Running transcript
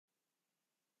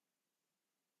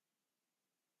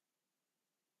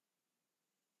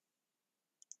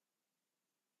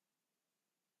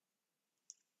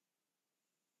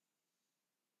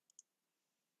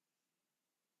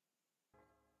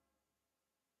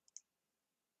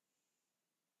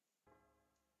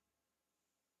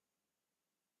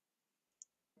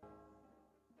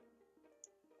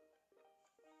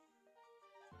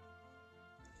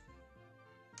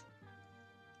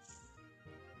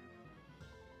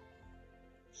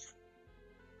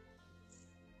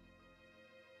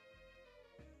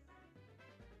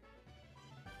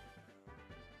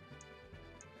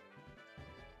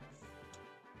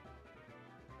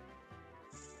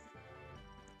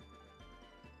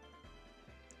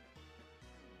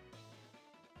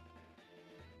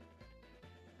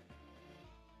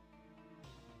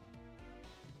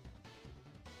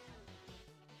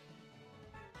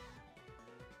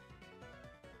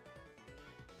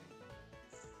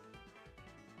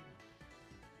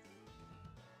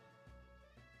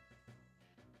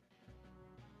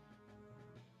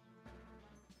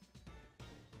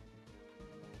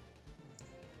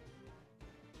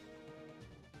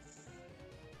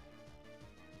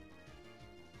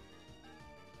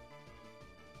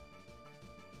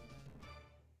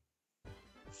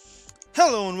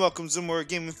Hello and welcome to more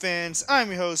gaming fans. I'm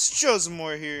your host Joe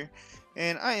Zamora here,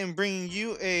 and I am bringing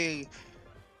you a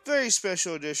very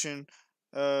special edition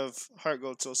of Heart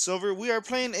Gold Soul Silver. We are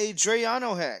playing a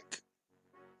Drayono hack.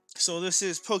 So this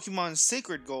is Pokemon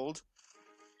Sacred Gold,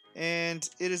 and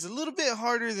it is a little bit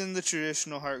harder than the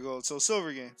traditional Heart Gold Soul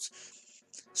Silver games.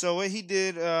 So what he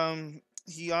did,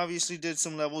 he obviously did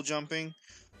some level jumping,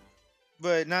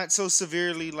 but not so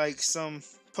severely like some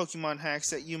Pokemon hacks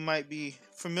that you might be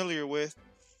familiar with.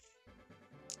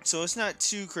 So it's not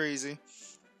too crazy.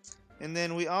 And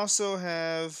then we also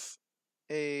have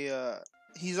a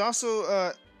he's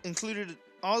also included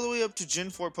all the way up to Gen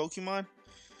 4 Pokemon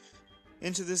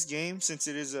into this game, since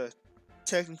it is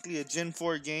technically a Gen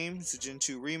 4 game. It's a Gen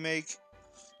 2 remake,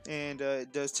 and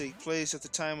it does take place at the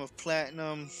time of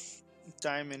Platinum,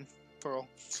 Diamond, Pearl.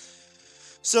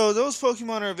 So those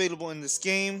Pokemon are available in this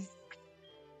game.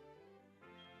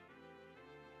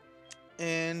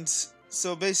 And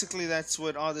so basically that's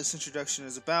what all this introduction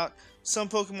is about. Some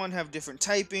Pokemon have different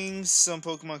typings, some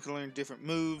Pokemon can learn different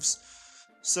moves.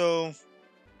 So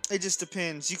it just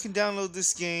depends. You can download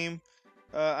this game.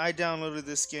 I downloaded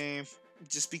this game.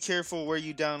 Just be careful where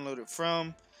you download it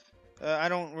from. I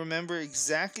don't remember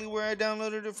exactly where I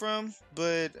downloaded it from,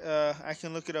 but I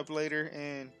can look it up later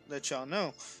and let y'all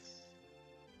know.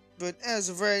 But as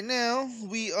of right now,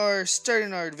 we are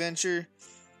starting our adventure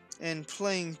and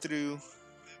playing through.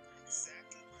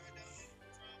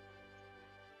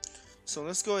 So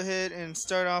let's go ahead and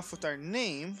start off with our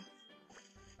name,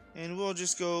 and we'll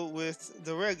just go with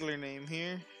the regular name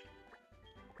here,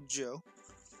 Joe.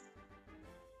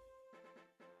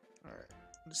 Alright,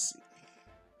 let's see.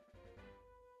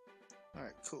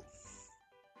 Alright, cool.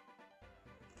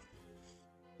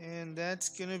 And that's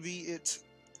gonna be it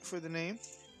for the name.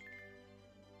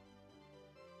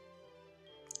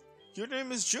 Your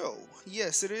name is Joe.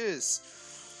 Yes, it is.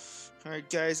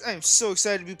 Alright guys, I am so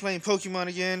excited to be playing Pokemon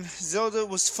again. Zelda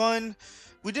was fun.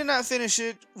 We did not finish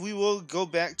it. We will go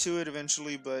back to it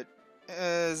eventually, but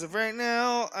as of right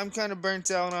now, I'm kind of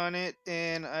burnt out on it,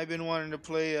 and I've been wanting to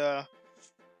play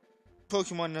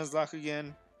Pokemon Nuzlocke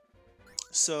again.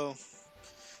 So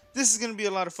this is going to be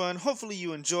a lot of fun. Hopefully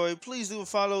you enjoy. Please do a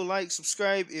follow, like,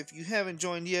 subscribe if you haven't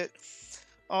joined yet.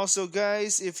 Also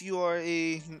guys, if you are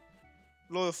a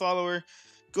loyal follower,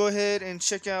 go ahead and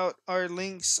check out our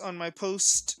links on my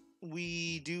post.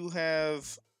 We do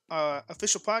have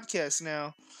official podcast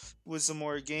now with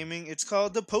Zamora Gaming. It's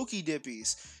called the Poke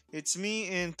Dippies. It's me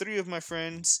and 3 of my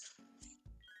friends.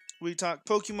 We talk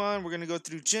Pokemon. We're going to go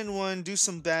through Gen 1, do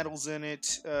some battles in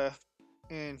it,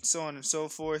 and so on and so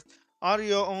forth.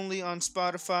 Audio only on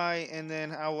Spotify, and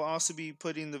then I will also be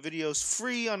putting the videos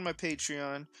free on my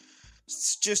Patreon.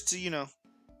 It's just to,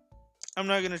 I'm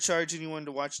not going to charge anyone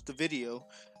to watch the video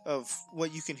of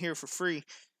what you can hear for free,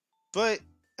 but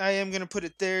I am going to put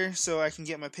it there so I can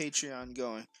get my Patreon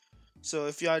going. So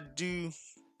if y'all do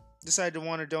decide to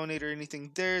want to donate or anything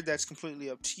there, that's completely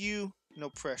up to you. No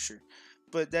pressure.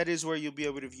 But that is where you'll be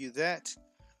able to view that.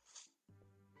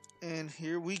 And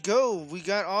here we go. We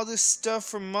got all this stuff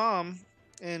from Mom,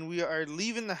 and we are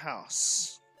leaving the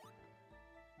house.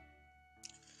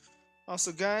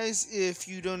 Also guys, if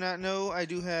you do not know, I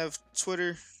do have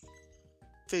Twitter,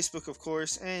 Facebook of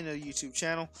course, and a YouTube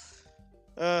channel.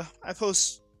 I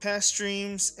post past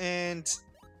streams and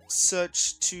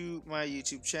such to my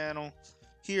YouTube channel.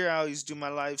 Here I always do my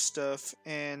live stuff,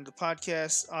 and the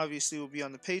podcast obviously will be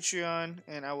on the Patreon,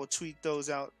 and I will tweet those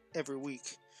out every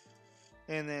week.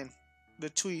 And then the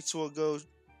tweets will go,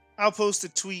 I'll post a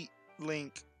tweet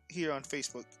link here on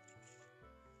Facebook.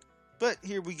 But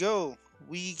here we go.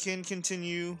 We can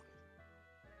continue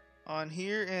on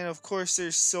here, and of course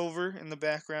there's Silver in the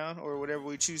background, or whatever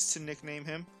we choose to nickname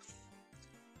him.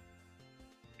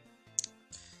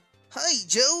 Hi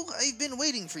Joe, I've been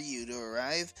waiting for you to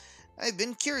arrive. I've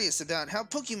been curious about how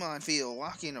Pokemon feel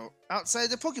walking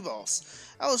outside the Pokeballs.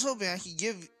 I was hoping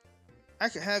I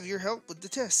could have your help with the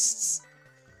tests.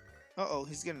 Uh-oh,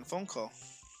 he's getting a phone call.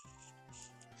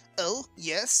 Oh,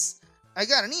 yes? I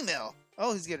got an email.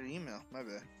 Oh, he's getting an email. My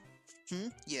bad.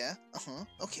 Yeah,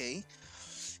 okay.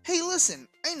 Hey, listen,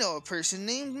 I know a person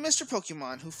named Mr.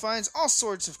 Pokemon who finds all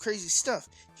sorts of crazy stuff.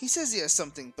 He says he has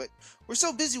something, but we're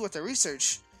so busy with our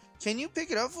research. Can you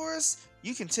pick it up for us?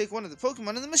 You can take one of the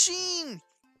Pokemon in the machine.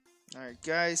 Alright,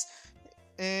 guys.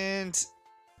 And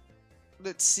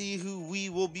let's see who we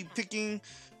will be picking.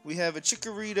 We have a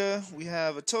Chikorita, we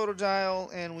have a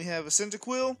Totodile, and we have a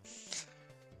Cyndaquil.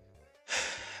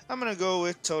 I'm going to go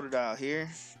with Totodile here.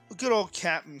 Good old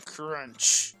Captain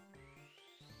Crunch.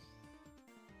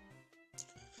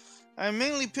 I'm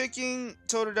mainly picking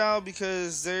Totodile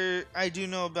because I do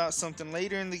know about something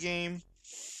later in the game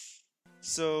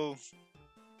So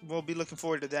we'll be looking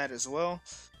forward to that as well.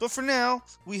 But for now,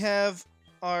 we have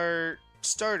our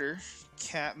starter,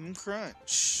 Captain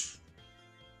Crunch.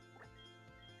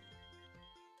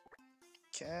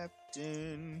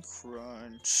 Captain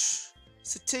Crunch.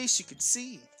 It's a taste you can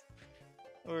see.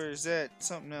 Or is that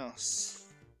something else?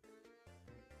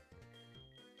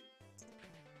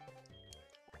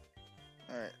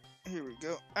 Alright, here we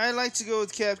go. I like to go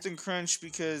with Captain Crunch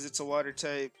because it's a water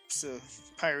type, so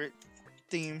pirate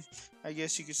theme, I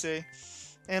guess you could say.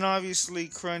 And obviously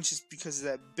Crunch is because of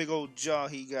that big old jaw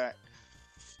he got.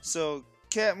 So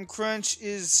Captain Crunch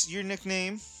is your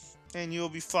nickname, and you'll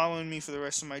be following me for the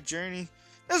rest of my journey.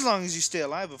 As long as you stay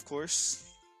alive, of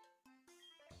course.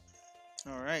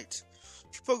 Alright.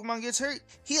 If your Pokemon gets hurt,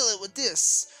 heal it with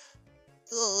this.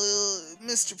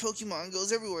 Mr. Pokemon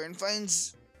goes everywhere and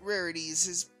finds rarities.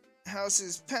 His house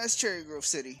is past Cherry Grove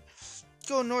City.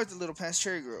 Go north a little past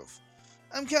Cherry Grove.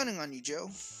 I'm counting on you, Joe.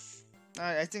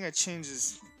 I think I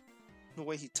changed the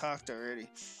way he talked already.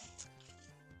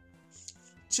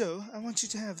 Joe, I want you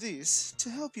to have these to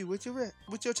help you with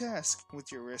your task.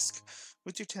 With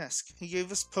your task. He gave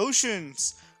us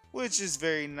potions, which is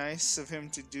very nice of him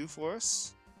to do for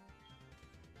us.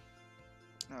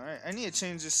 Alright, I need to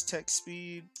change this text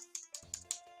speed.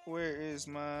 Where is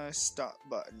my stop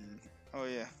button? Oh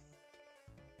yeah.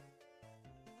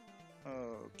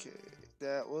 Okay,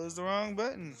 that was the wrong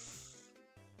button.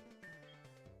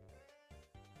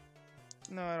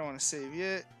 No, I don't want to save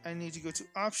yet. I need to go to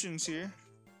options here.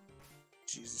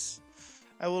 Jesus.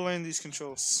 I will learn these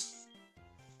controls.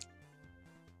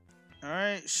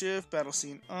 Alright, shift, battle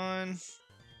scene on.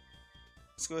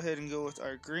 Let's go ahead and go with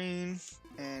our green.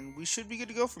 And we should be good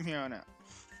to go from here on out.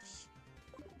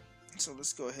 So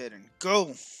let's go ahead and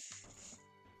go.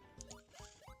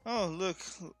 Oh, look.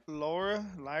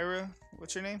 Lyra,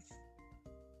 what's your name?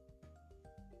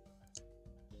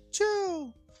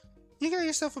 Joe! You got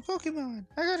yourself a Pokemon.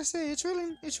 I gotta say, it's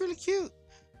really cute.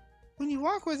 When you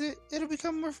walk with it, it'll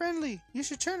become more friendly. You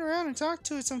should turn around and talk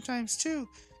to it sometimes, too.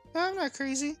 No, I'm not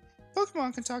crazy.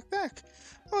 Pokemon can talk back.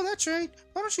 Oh, that's right.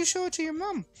 Why don't you show it to your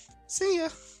mom? See ya.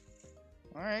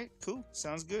 Alright, cool.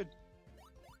 Sounds good.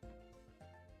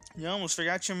 You almost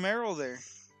forgot your Meryl there.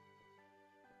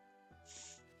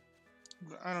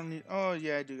 I don't need... Oh,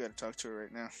 yeah, I do gotta talk to her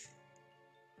right now.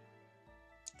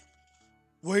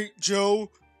 Wait, Joe.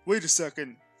 Wait a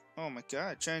second. Oh my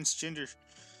god, transgender.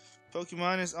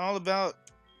 Pokemon is all about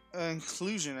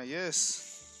inclusion, I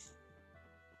guess.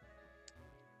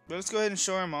 But let's go ahead and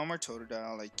show our mom our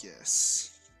Totodile, I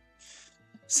guess.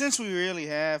 Since we really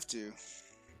have to.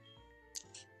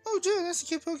 Oh, Joe, that's a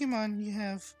cute Pokemon you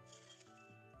have.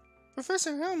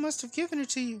 Professor Elm must have given it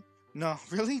to you. No,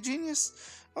 really,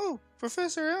 genius? Oh,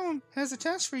 Professor Elm has a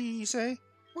task for you say?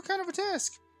 What kind of a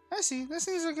task? I see, that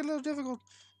seems like a little difficult.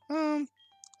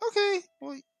 Okay,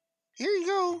 well, here you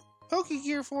go.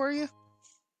 Pokegear for you.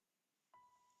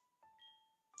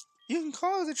 You can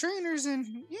call the trainers and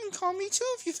you can call me too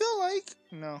if you feel like.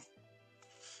 No.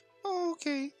 Oh,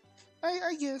 okay.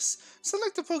 I guess.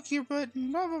 Select the Pokegear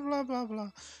button, blah, blah, blah, blah,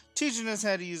 blah. Teaching us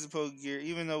how to use the Pokegear,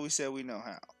 even though we said we know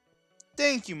how.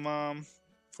 Thank you, Mom,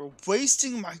 for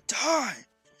wasting my time.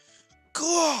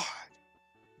 God.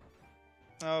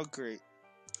 Oh, great.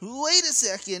 Wait a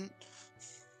second.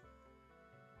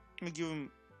 Let me give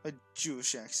him a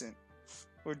Jewish accent.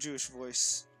 Or Jewish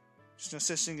voice. There's no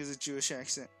such thing as a Jewish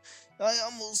accent. I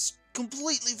almost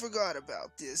completely forgot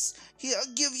about this. Here,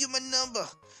 I'll give you my number.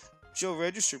 Joe,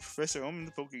 register Professor Ohm in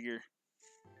the Pokegear.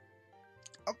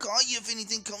 I'll call you if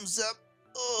anything comes up.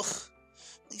 Ugh,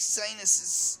 my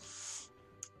sinuses.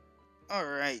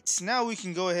 Alright, now we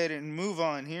can go ahead and move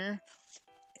on here.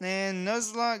 And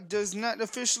Nuzlocke does not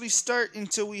officially start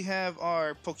until we have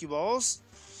our Pokeballs.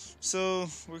 So,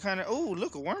 we're kind of... Oh,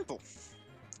 look, a Wurmple.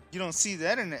 You don't see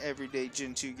that in an everyday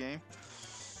Gen 2 game.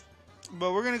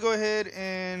 But we're going to go ahead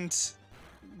and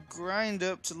grind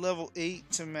up to level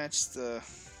 8 to match the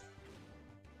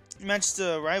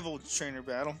rival trainer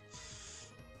battle.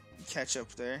 Catch up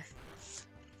there.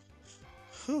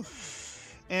 Whew.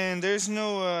 And there's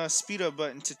no speed up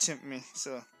button to tempt me,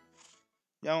 so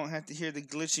y'all won't have to hear the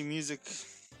glitchy music.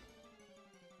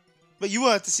 But you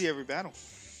will have to see every battle.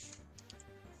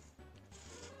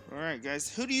 Alright guys,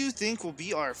 who do you think will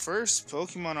be our first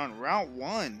Pokemon on Route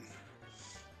 1?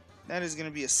 That is going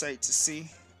to be a sight to see.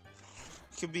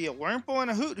 Could be a Wurmple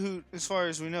and a Hoot Hoot as far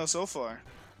as we know so far.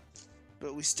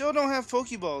 But we still don't have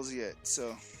Pokeballs yet,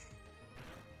 so...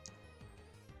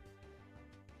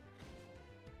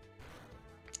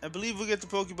 I believe we'll get the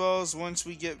Pokeballs once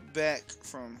we get back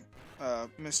from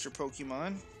Mr.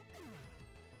 Pokemon.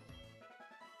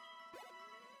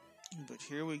 But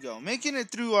here we go. Making it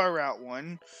through our Route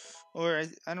 1. Or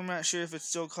I'm not sure if it's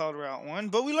still called Route 1.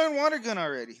 But we learned Water Gun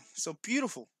already. So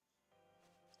beautiful.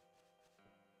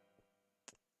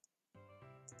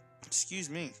 Excuse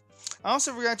me. I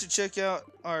also forgot to check out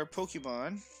our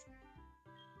Pokemon.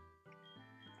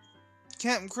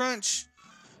 Captain Crunch,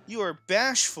 you are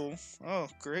bashful. Oh,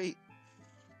 great.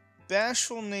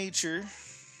 Bashful nature.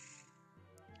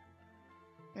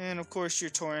 And of course your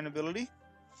Tauren ability.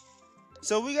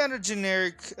 So we got a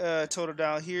generic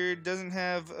Totodile here. It doesn't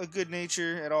have a good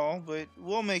nature at all, but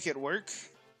we'll make it work.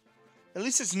 At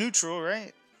least it's neutral,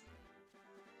 right?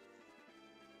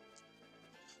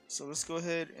 So let's go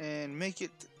ahead and make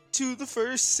it to the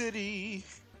first city.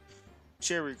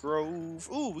 Cherry Grove.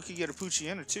 Ooh, we could get a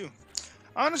Poochyena too.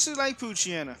 I honestly like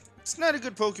Poochyena. It's not a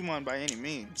good Pokemon by any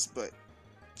means, but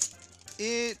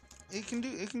it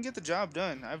can get the job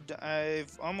done.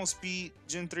 I've almost beat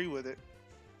Gen 3 with it.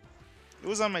 It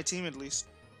was on my team at least.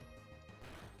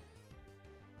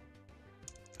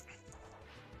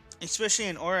 Especially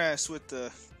in Oras with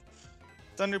the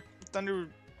Thunder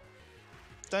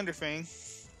Fang.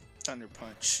 Thunder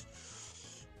Punch.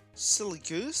 Silly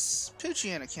Goose.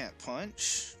 Poochyena can't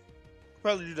punch.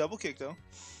 Probably do double kick though.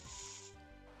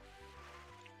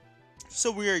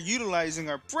 So we are utilizing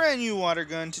our brand new water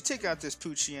gun to take out this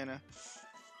Poochyena.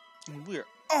 And we are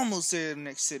almost there to the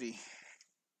next city.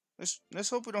 Let's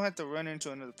hope we don't have to run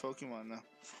into another Pokemon though.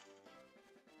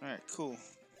 Alright, cool.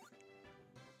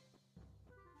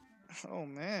 Oh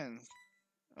man.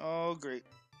 Oh great.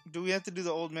 Do we have to do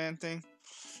the old man thing?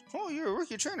 Oh, you're a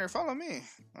rookie trainer, follow me.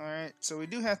 Alright, so we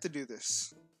do have to do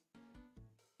this.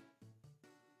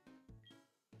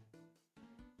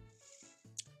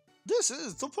 This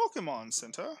is the Pokemon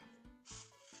Center.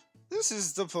 This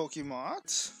is the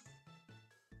Pokemon.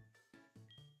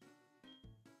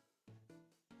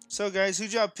 So guys, who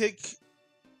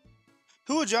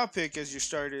would y'all pick as your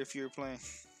starter if you were playing?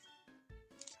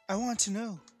 I want to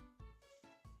know.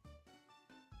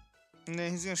 And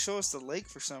then he's gonna show us the lake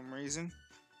for some reason.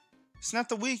 It's not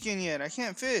the weekend yet. I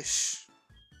can't fish.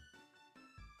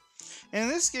 And in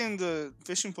this game, the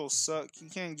fishing poles suck. You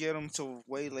can't get them till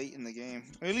way late in the game.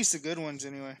 Or at least the good ones,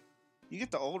 anyway. You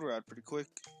get the old rod pretty quick.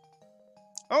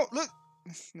 Oh, look!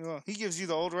 Well, he gives you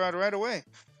the old rod right away.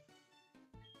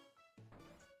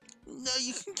 No,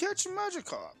 you can catch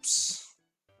Magikarps.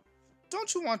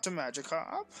 Don't you want a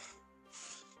Magikarp?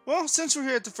 Well, since we're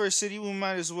here at the first city, we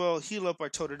might as well heal up our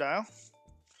Totodile.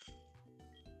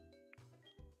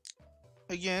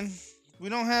 Again, we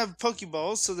don't have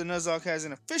Pokeballs, so the Nuzlocke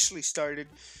hasn't officially started.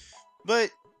 But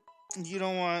you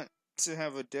don't want to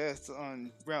have a death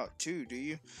on Route 2, do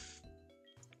you?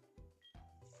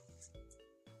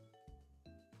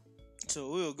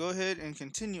 So we'll go ahead and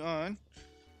continue on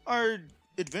our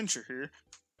adventure here.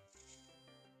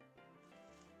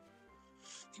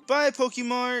 Bye,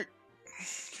 Pokemart!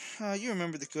 You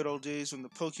remember the good old days when the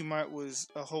Pokemart was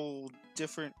a whole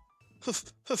different...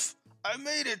 Hoof, hoof, I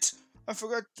made it! I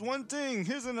forgot one thing.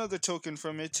 Here's another token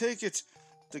from it. Take it.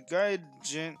 The guide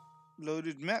gent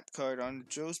loaded map card on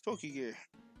Joe's Pokegear.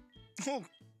 Oh,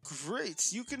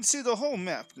 great. You can see the whole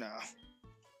map now.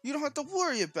 You don't have to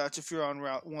worry about if you're on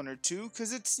Route 1 or 2,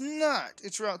 because it's not.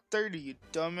 It's Route 30, you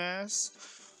dumbass.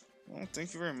 Well,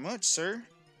 thank you very much, sir.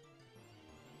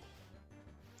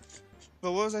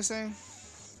 But what was I saying?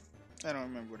 I don't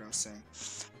remember what I was saying.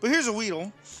 But here's a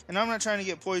Weedle, and I'm not trying to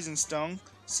get poison stung.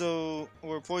 So,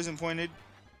 or poison pointed.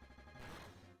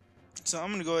 So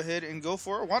I'm gonna go ahead and go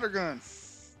for a water gun.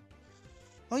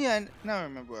 Oh yeah, now I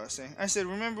remember what I was saying. I said,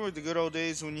 remember the good old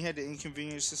days when you had to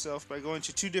inconvenience yourself by going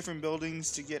to 2 different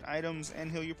buildings to get items and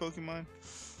heal your Pokemon?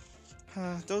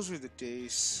 Those were the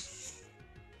days.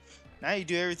 Now you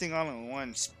do everything all in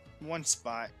one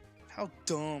spot. How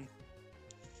dumb.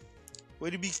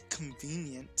 Way to be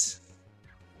convenient.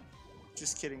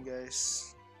 Just kidding,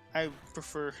 guys. I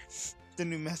prefer the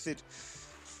new method.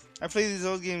 I play these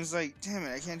old games like, damn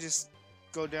it, I can't just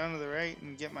go down to the right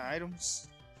and get my items.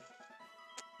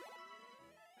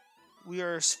 We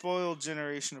are a spoiled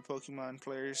generation of Pokemon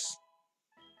players.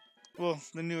 Well,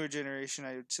 the newer generation,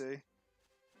 I would say.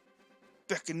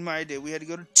 Back in my day, we had to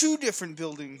go to 2 different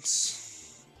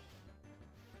buildings.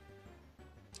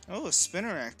 Oh, a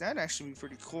Spinarak. That'd actually be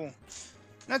pretty cool.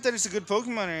 Not that it's a good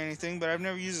Pokemon or anything, but I've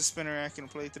never used a Spinarak in a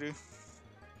playthrough.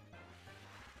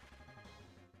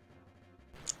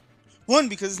 1,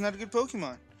 because it's not a good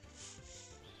Pokemon.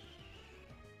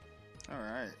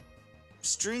 Alright.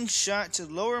 String shot to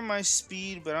lower my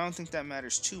speed, but I don't think that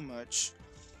matters too much.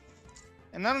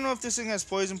 And I don't know if this thing has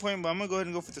poison point, but I'm going to go ahead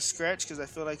and go for the scratch because I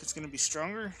feel like it's going to be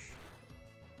stronger.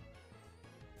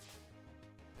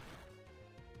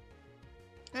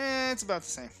 it's about the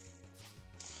same.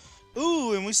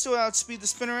 Ooh, and we still outspeed the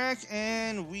Spinnerack,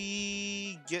 and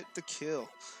we get the kill.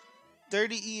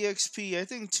 30 EXP. I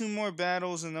think 2 more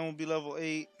battles, and then we'll be level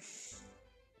 8.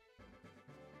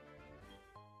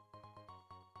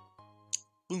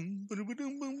 Boom, boom,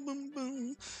 boom, boom, boom,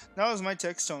 boom. That was my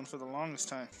text tone for the longest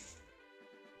time.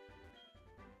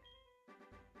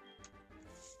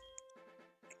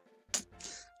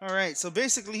 Alright, so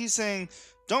basically he's saying,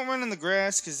 don't run in the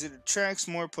grass because it attracts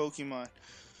more Pokemon.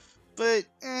 But,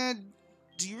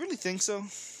 do you really think so?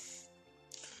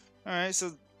 Alright,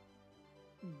 so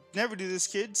never do this,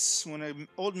 kids. When an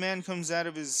old man comes out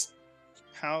of his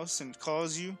house and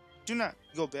calls you, do not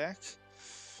go back.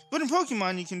 But in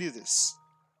Pokemon, you can do this.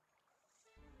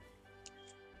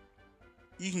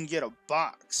 You can get a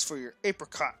box for your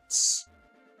apricots.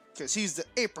 Because he's the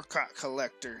apricot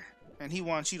collector. And he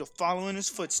wants you to follow in his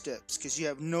footsteps. Because you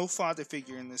have no father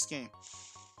figure in this game.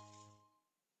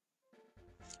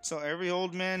 So every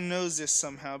old man knows this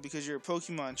somehow because you're a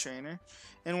Pokemon trainer.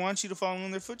 And wants you to follow in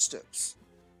their footsteps.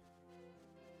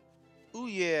 Ooh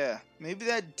yeah. Maybe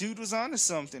that dude was onto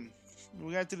something.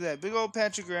 We got through that big old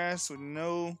patch of grass with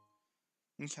no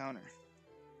encounter.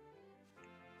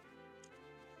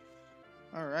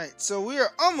 Alright, so we are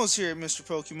almost here at Mr.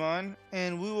 Pokemon,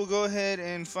 and we will go ahead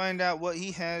and find out what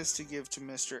he has to give to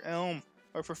Mr. Elm,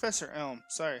 or Professor Elm,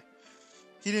 sorry.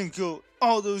 He didn't go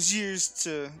all those years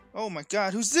to... Oh my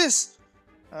god, who's this?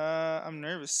 I'm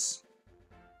nervous.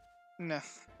 Nah,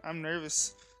 I'm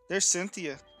nervous. There's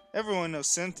Cynthia. Everyone knows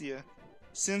Cynthia.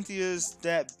 Cynthia's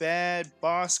that bad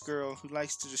boss girl who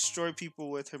likes to destroy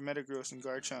people with her Metagross and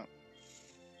Garchomp.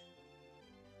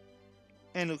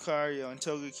 And Lucario, and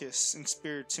Togekiss, and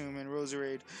Spiritomb, and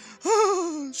Roserade.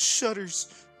 Shudders!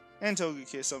 And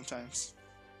Togekiss sometimes.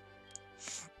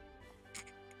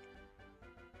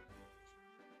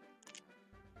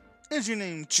 Is your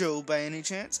name Joe by any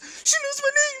chance? She knows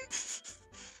my name!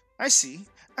 I see.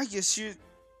 I guess you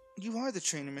are the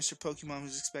trainer Mr. Pokemon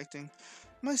was expecting.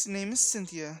 My name is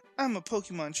Cynthia. I'm a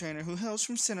Pokemon trainer who hails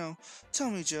from Sinnoh. Tell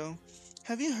me, Joe,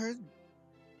 have you heard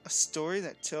a story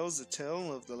that tells the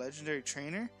tale of the legendary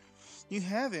trainer? You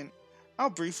haven't?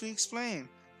 I'll briefly explain.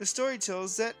 The story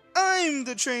tells that I'm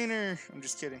the trainer! I'm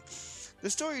just kidding. The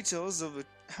story tells of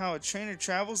how a trainer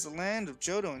travels the land of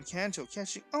Johto and Kanto,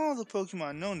 catching all the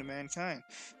Pokemon known to mankind.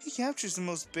 He captures the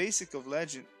most basic of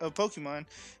Pokemon,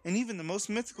 and even the most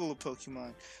mythical of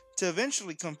Pokemon, to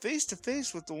eventually come face to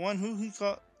face with the one who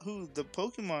the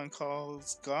Pokemon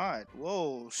calls God.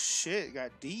 Whoa, shit, it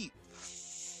got deep.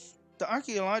 The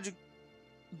archaeology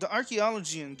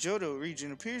in Johto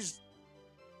region appears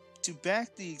to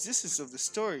back the existence of the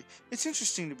story. It's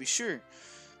interesting to be sure.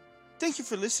 Thank you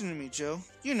for listening to me, Joe.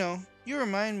 You know, you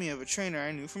remind me of a trainer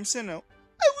I knew from Sinnoh.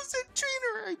 I was that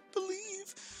trainer, I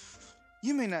believe.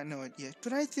 You may not know it yet,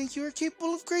 but I think you are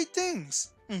capable of great things.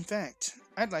 In fact,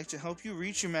 I'd like to help you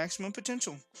reach your maximum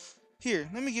potential. Here,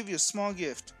 let me give you a small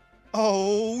gift.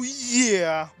 Oh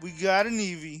yeah, we got an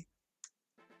Eevee.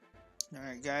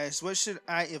 Alright guys, what should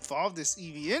I evolve this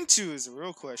Eevee into is a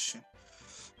real question.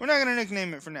 We're not going to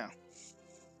nickname it for now.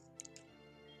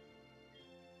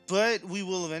 But we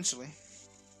will eventually.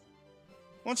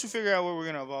 Once we figure out what we're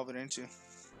going to evolve it into.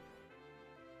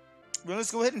 But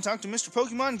let's go ahead and talk to Mr.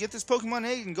 Pokemon, get this Pokemon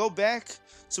egg, and go back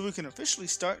so we can officially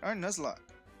start our Nuzlocke.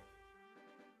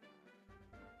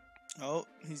 Oh,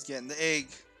 he's getting the egg.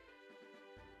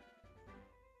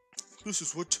 This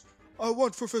is what I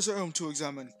want Professor Elm to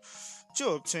examine.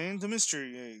 Joe obtained the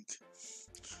mystery egg.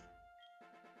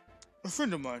 A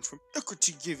friend of mine from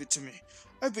Equity gave it to me.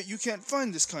 I bet you can't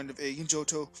find this kind of egg in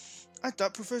Johto. I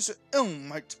thought Professor Elm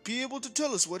might be able to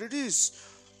tell us what it is.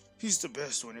 He's the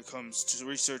best when it comes to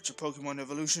research of Pokemon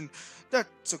evolution.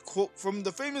 That's a quote from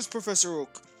the famous Professor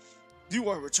Oak. You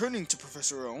are returning to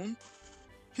Professor Elm.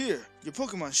 Here, your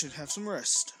Pokemon should have some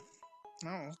rest.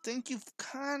 Oh, thank you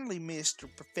kindly, Mr.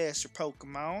 Professor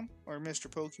Pokemon, or Mr.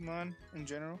 Pokemon in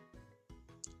general.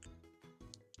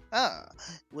 Ah,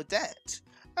 with that,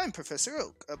 I'm Professor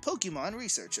Oak, a Pokemon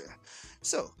researcher.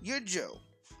 So, you're Joe.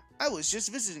 I was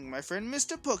just visiting my friend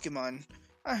Mr. Pokemon.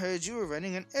 I heard you were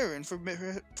running an errand for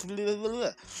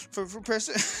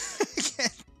Professor... I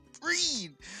can't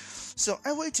breathe! So,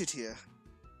 I waited here.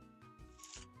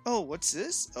 Oh, what's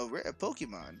this? A rare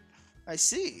Pokemon. I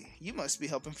see. You must be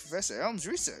helping Professor Elm's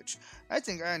research. I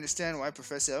think I understand why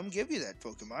Professor Elm gave you that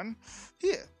Pokemon.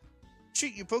 Here,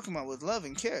 treat your Pokemon with love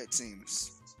and care, it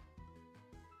seems.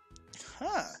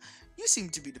 Huh, you seem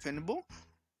to be dependable.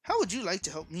 How would you like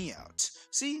to help me out?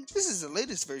 See, this is the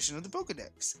latest version of the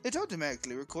Pokedex. It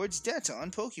automatically records data on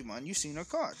Pokemon you've seen or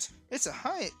caught. It's a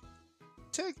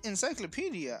high-tech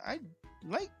encyclopedia. I'd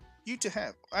like you to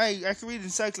have. I can read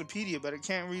encyclopedia, but I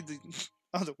can't read the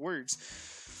other words.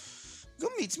 Go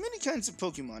meet many kinds of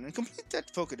Pokemon and complete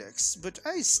that Pokedex, but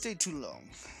I stayed too long.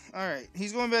 Alright,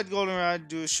 he's going back to Goldenrod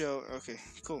to do a show. Okay,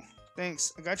 cool.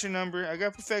 Thanks. I got your number. I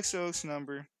got Professor Oak's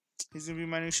number. He's going to be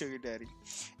my new sugar daddy.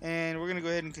 And we're going to go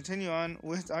ahead and continue on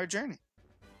with our journey.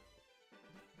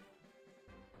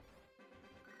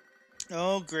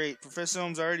 Oh, great. Professor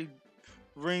Ohm's already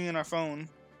ringing our phone.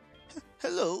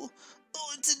 Hello?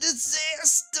 Oh, it's a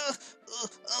disaster!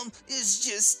 It's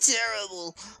just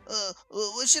terrible.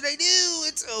 What should I do?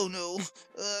 It's... Oh, no.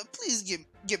 Please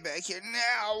get back here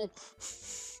now.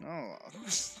 Oh,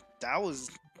 that was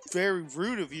very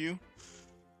rude of you.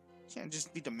 Can't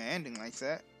just be demanding like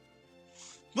that.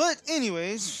 But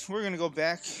anyways, we're gonna go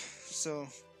back. So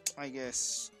I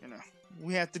guess, you know,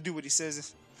 we have to do what he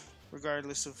says,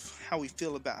 regardless of how we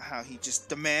feel about how he just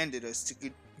demanded us to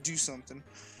do something.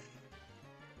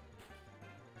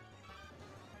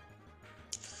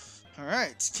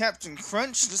 Alright, Captain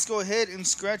Crunch, let's go ahead and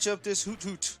scratch up this Hoot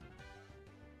Hoot.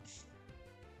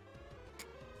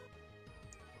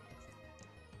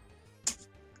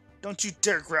 Don't you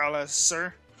dare growl at us,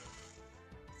 sir.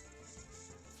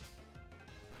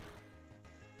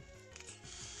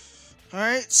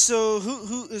 Alright, so Hoot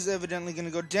Hoot is evidently going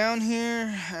to go down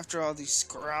here after all these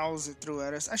growls it threw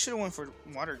at us. I should have went for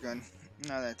water gun,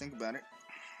 now that I think about it.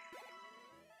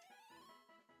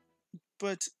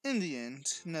 But in the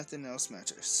end, nothing else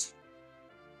matters.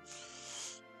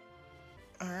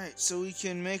 Alright, so we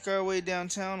can make our way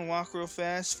downtown, walk real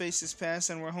fast, faces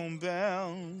pass, and we're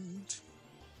homebound.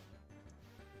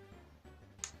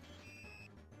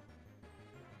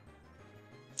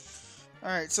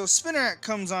 Alright, so Spinarak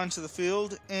comes onto the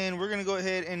field, and we're going to go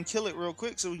ahead and kill it real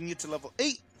quick so we can get to level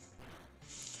 8.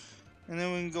 And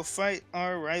then we can go fight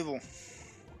our rival.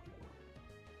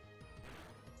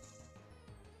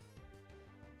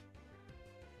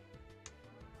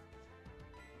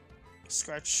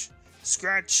 Scratch,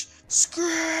 scratch,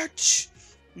 scratch!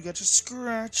 We got to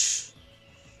scratch.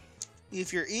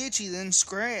 If you're itchy, then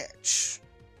scratch.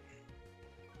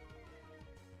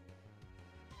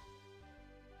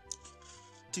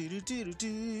 Screw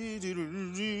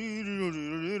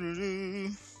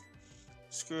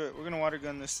it, we're gonna water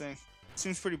gun this thing.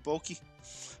 Seems pretty bulky.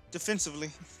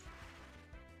 Defensively.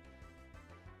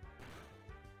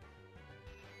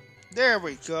 There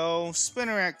we go.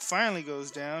 Spinarak finally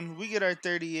goes down. We get our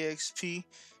 30 EXP.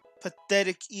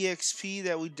 Pathetic EXP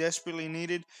that we desperately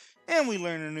needed. And we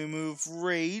learn a new move,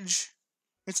 Rage.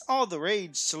 It's all the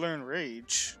rage to learn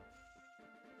Rage.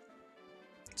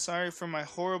 Sorry for my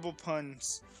horrible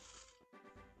puns.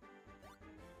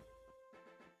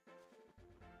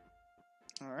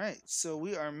 Alright, so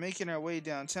we are making our way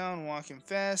downtown, walking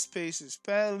fast, faces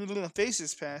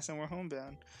pass, and we're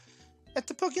homebound. At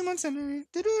the Pokemon Center.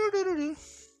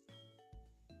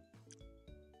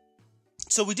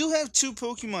 So we do have 2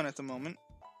 Pokemon at the moment.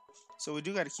 So we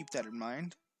do got to keep that in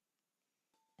mind.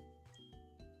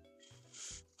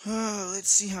 Let's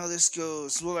see how this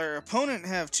goes. Will our opponent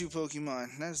have 2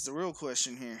 Pokemon? That's the real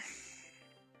question here.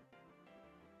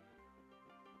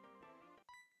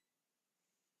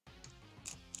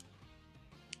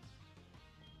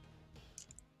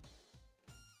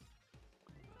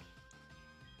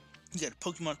 You got a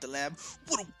Pokemon at the lab?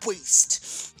 What a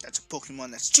waste! That's a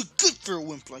Pokemon that's too good for a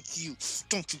wimp like you.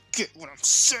 Don't you get what I'm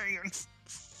saying?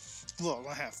 Well,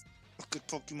 I have a good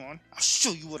Pokemon. I'll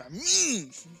show you what I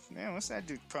mean! Man, what's that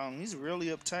dude's problem? He's really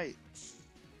uptight.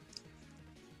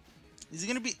 Is he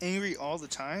gonna be angry all the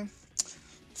time?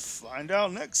 Find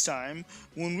out next time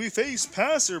when we face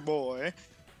Passer Boy.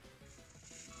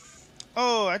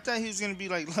 Oh, I thought he was gonna be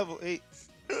like level 8.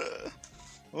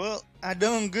 Well, I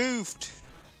done goofed.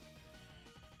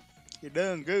 You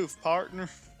done goofed, partner.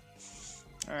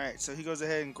 Alright, so he goes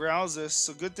ahead and growls us.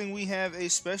 So good thing we have a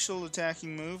special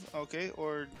attacking move. Okay,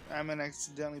 or I'm gonna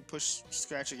accidentally push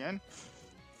Scratch again.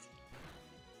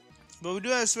 But we do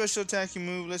have a special attacking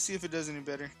move. Let's see if it does any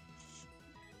better.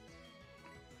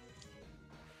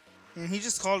 And he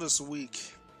just called us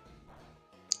weak.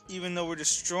 Even though we're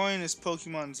destroying his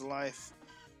Pokemon's life.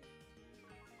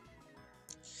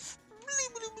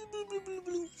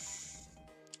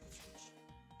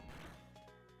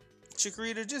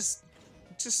 Chikorita, just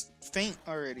faint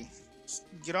already. Just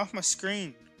get off my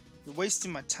screen. You're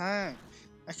wasting my time.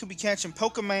 I could be catching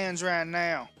Pokemons right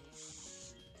now.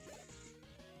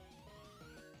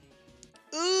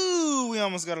 Ooh, we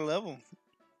almost got a level.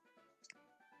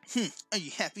 Are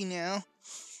you happy now?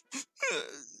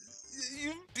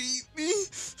 You beat me.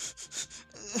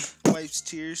 Wipes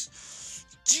tears.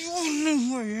 Do you want to know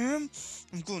who I am?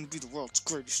 I'm going to be the world's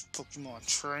greatest Pokemon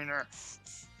trainer.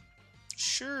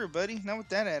 Sure, buddy. Not with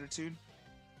that attitude.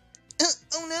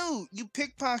 Oh no! You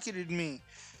pickpocketed me!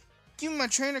 Give me my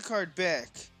trainer card back!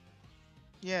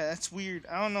 Yeah, that's weird.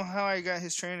 I don't know how I got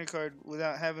his trainer card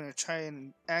without having to try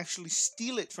and actually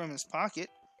steal it from his pocket.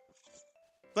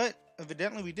 But,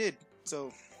 evidently we did,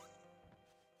 so...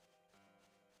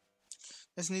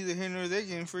 That's neither here nor there,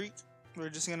 Game Freak. We're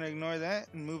just gonna ignore that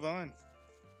and move on.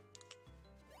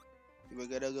 We're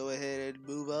gonna go ahead and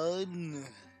move on.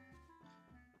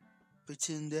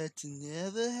 Pretend that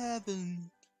never happened.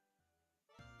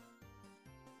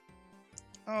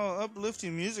 Oh,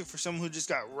 uplifting music for someone who just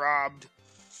got robbed.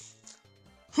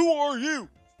 Who are you?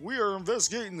 We are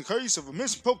investigating the case of a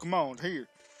missing Pokemon here.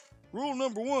 Rule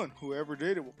number 1, whoever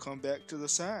did it will come back to the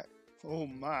site. Oh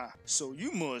my, so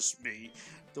you must be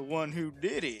the one who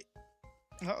did it.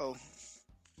 Uh-oh.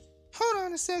 Hold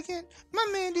on a second. My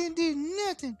man didn't do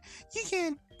nothing. You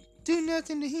can't do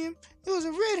nothing to him. It was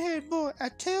a red-haired boy, I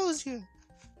tells you.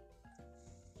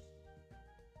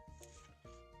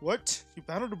 What? You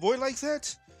battled a boy like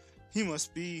that? He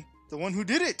must be the one who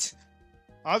did it.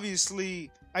 Obviously,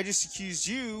 I just accused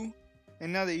you,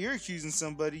 and now that you're accusing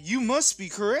somebody, you must be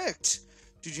correct.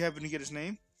 Did you happen to get his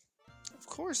name? Of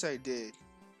course I did.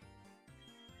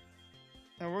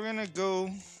 And we're gonna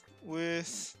go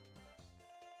with...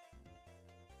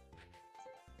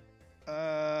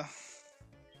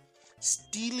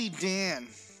 Steely Dan.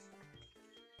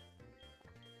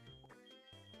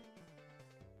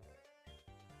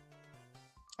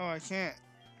 Oh, I can't.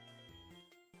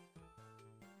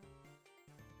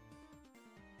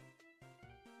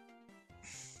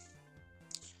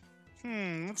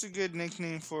 What's a good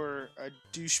nickname for a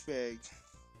douchebag?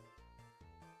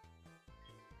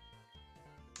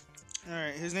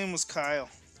 Alright, his name was Kyle.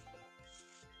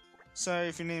 Sorry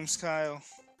if your name's Kyle,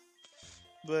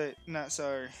 but not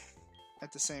sorry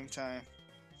at the same time.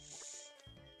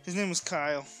 His name was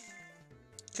Kyle.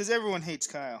 Because everyone hates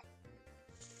Kyle.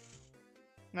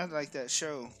 Not like that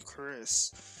show,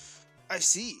 Chris. I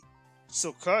see.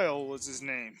 So Kyle was his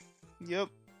name. Yep.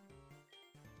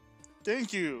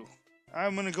 Thank you.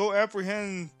 I'm gonna go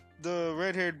apprehend the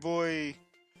red-haired boy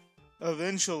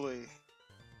eventually.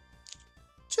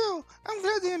 Joe, I'm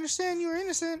glad they understand you're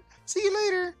innocent. See you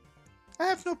later. I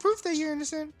have no proof that you're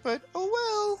innocent, but oh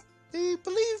well. They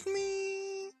believed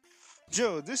me.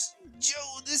 Joe, this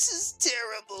is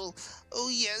terrible. Oh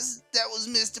yes, that was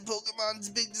Mr. Pokemon's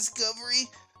big discovery.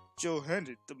 Joe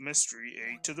handed the mystery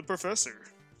egg to the professor.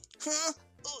 Huh?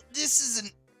 Oh, this is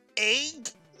an egg,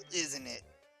 isn't it?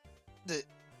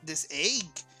 This egg?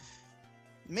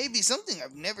 Maybe something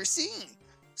I've never seen.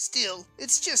 Still,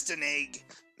 it's just an egg.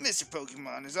 Mr.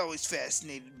 Pokemon is always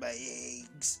fascinated by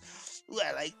eggs. Ooh,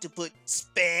 I like to put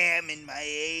spam in my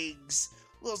eggs.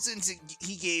 Well, since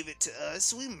he gave it to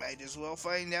us, we might as well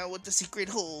find out what the secret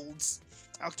holds.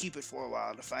 I'll keep it for a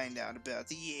while to find out about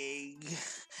the egg.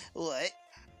 What?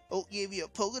 Oh, gave you a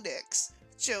Pokedex.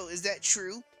 Joe, is that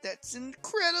true? That's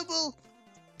incredible.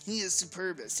 He is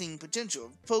superb at seeing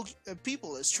potential of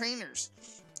people as trainers.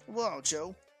 Well,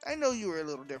 Joe, I know you were a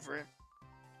little different.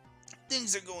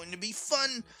 Things are going to be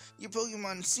fun. Your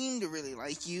Pokemon seem to really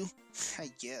like you, I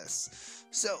guess.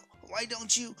 So, why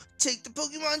don't you take the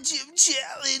Pokemon Gym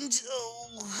Challenge?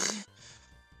 Oh,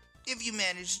 if you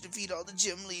manage to defeat all the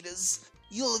gym leaders,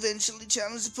 you'll eventually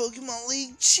challenge the Pokemon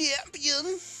League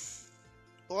champion.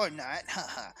 Or not,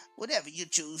 haha. Whatever you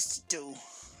choose to do.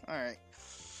 Alright.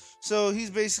 So he's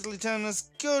basically telling us,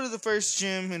 go to the first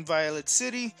gym in Violet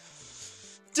City.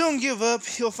 Don't give up.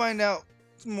 He'll find out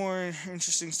more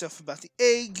interesting stuff about the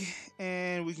egg.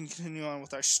 And we can continue on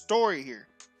with our story here.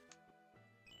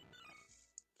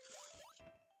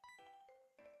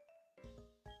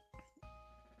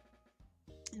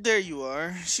 There you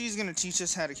are. She's going to teach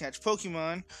us how to catch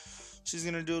Pokemon. She's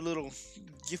going to do a little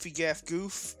Giffy Gaff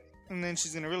goof. And then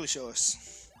she's going to really show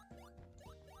us.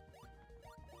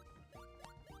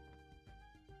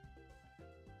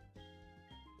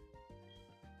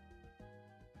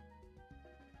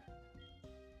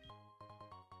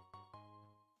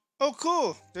 Oh,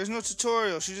 cool. There's no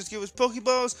tutorial. She just gives us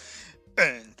Pokeballs,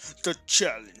 and the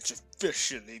challenge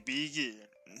officially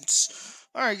begins.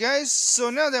 Alright, guys. So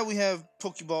now that we have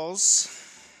Pokeballs,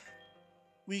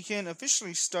 we can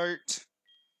officially start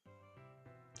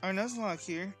our Nuzlocke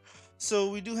here. So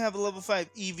we do have a level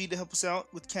 5 Eevee to help us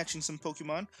out with catching some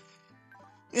Pokemon.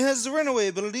 It has the Runaway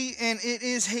ability, and it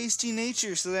is Hasty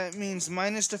Nature, so that means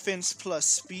minus defense plus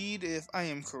speed, if I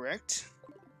am correct.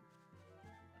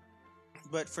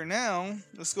 But for now,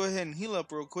 let's go ahead and heal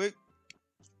up real quick.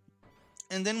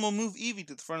 And then we'll move Eevee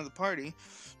to the front of the party,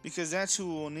 because that's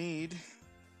who we'll need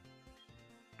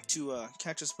to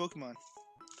catch us Pokemon.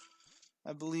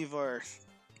 I believe our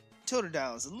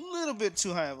Totodile is a little bit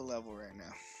too high of a level right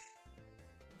now.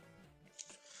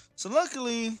 So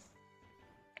luckily,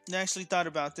 they actually thought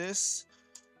about this.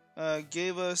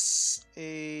 Gave us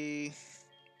a...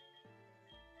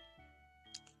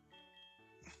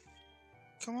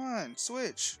 Come on,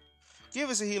 switch. Gave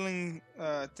us a healing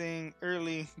thing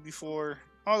early before,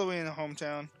 all the way in the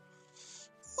hometown.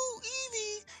 Ooh,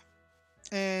 Eevee!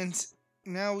 And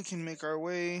now we can make our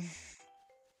way.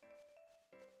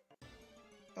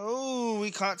 Oh,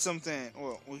 we caught something.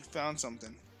 Well, we found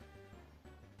something.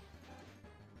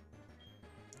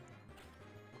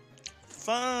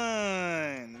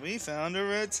 Fun! We found a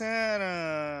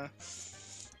Rattata.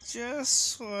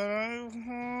 Just what I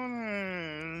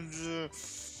wanted.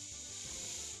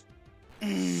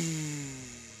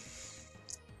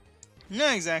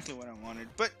 Not exactly what I wanted,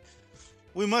 but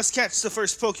we must catch the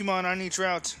first Pokemon on each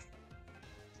route.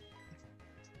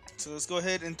 So let's go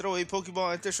ahead and throw a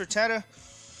Pokeball at this Rattata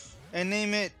and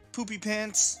name it Poopy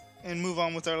Pants and move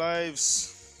on with our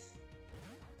lives.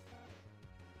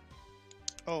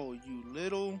 Oh, you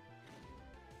little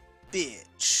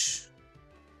bitch.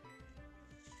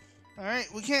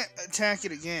 Alright, we can't attack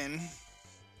it again.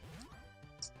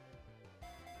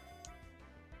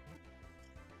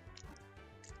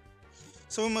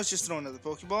 So we must just throw another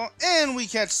Pokeball, and we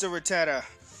catch the Rattata.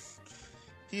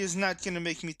 He is not going to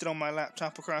make me throw my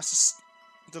laptop across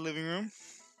the living room.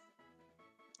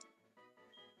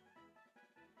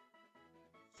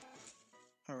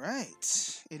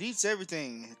 Alright, it eats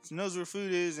everything. It knows where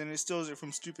food is, and it steals it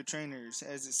from stupid trainers,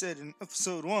 as it said in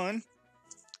episode 1.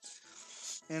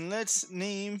 And let's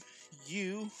name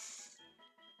you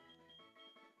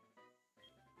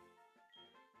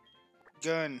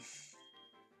Gun.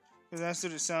 Because that's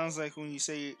what it sounds like when you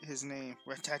say his name.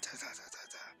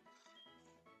 Ratatatatata.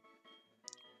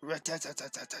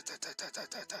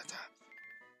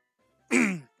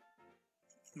 Ratatatatata.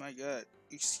 My God,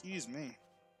 excuse me.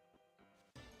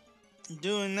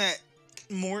 Doing that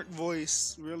Mort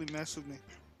voice really messed with me.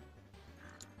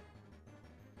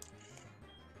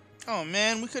 Oh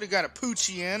man, we could have got a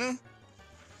Poochyena.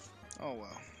 Oh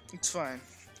well, it's fine.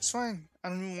 It's fine. I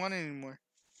don't even want it anymore.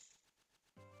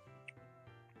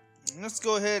 Let's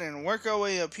go ahead and work our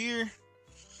way up here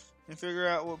and figure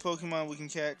out what Pokemon we can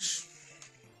catch.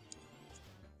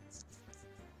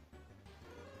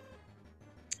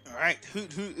 Alright,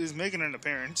 Hoot Hoot is making an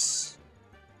appearance.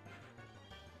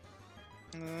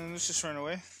 Let's just run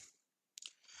away.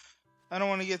 I don't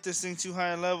want to get this thing too high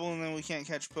a level and then we can't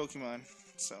catch Pokemon.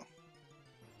 So.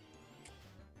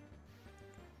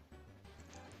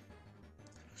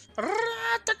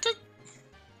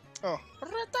 Oh.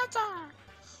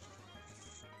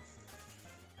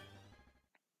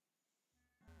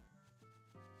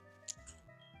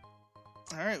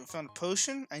 Alright, we found a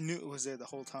potion. I knew it was there the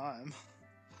whole time.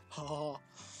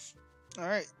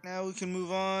 Alright, now we can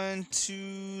move on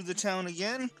to the town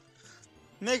again.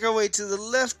 Make our way to the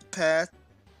left path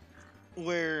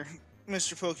where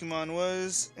Mr. Pokemon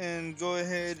was, and go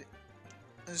ahead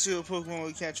and see what Pokemon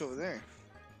we catch over there.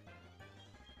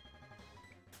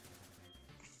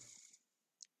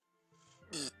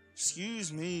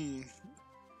 Excuse me.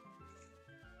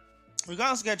 We can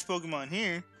also catch Pokemon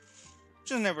here,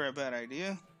 which is never a bad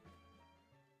idea.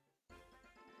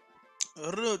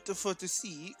 Route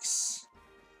 46.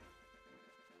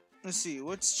 Let's see,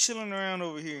 what's chilling around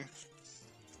over here?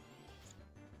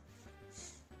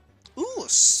 Ooh, a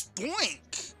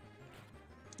Spoink!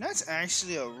 That's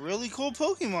actually a really cool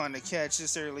Pokemon to catch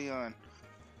this early on.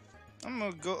 I'm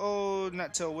gonna go... Oh,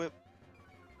 not Tail Whip.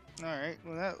 Alright,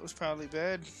 well that was probably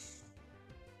bad.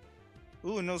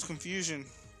 Ooh, it knows Confusion.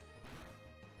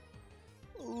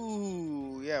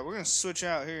 Ooh, yeah, we're gonna switch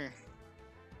out here.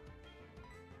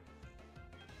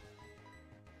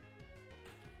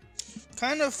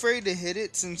 Kind of afraid to hit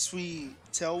it since we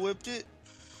Tail Whipped it.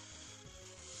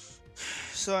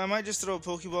 So I might just throw a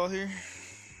Pokeball here.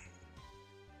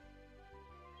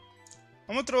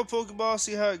 I'm gonna throw a Pokeball,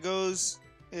 see how it goes.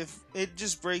 If it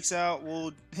just breaks out,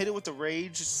 we'll hit it with the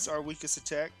Rage. It's our weakest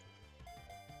attack.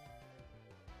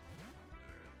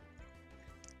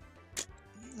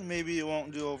 Maybe it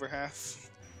won't do over half.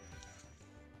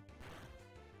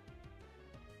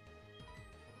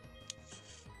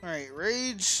 Alright,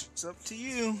 Rage, it's up to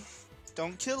you.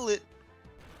 Don't kill it.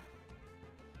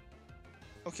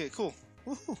 Okay, cool.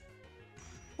 Woohoo!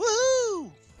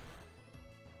 Woohoo!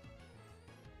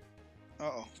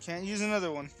 Uh-oh, can't use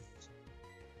another one.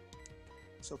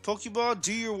 So, Pokeball,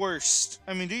 do your worst.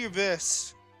 I mean, do your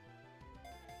best.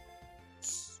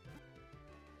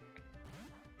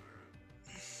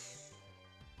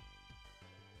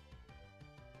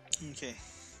 Okay.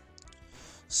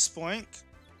 Spoink.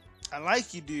 I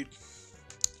like you, dude.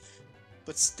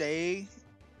 But stay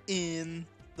in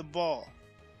the ball.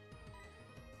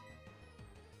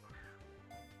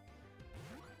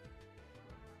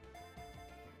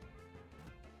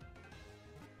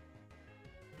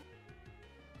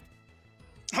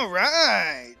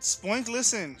 Alright! Spoink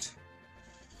listened.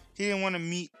 He didn't want to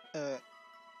meet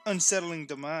unsettling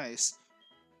demise.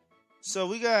 So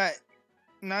we got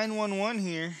 911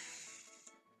 here.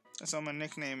 That's how I'm going to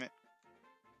nickname it.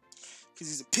 Because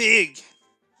he's a pig.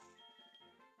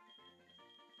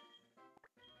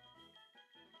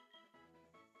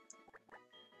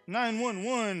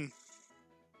 "911."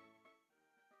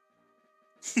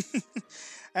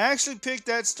 I actually picked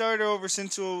that starter over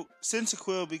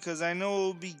Cyndaquil because I know it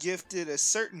will be gifted a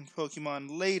certain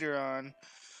Pokemon later on.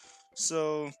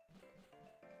 So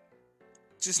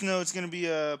just know it's going to be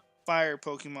a fire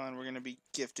Pokemon we're going to be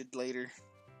gifted later.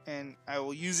 And I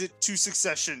will use it to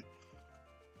succession.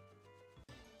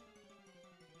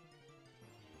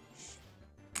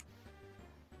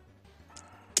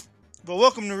 But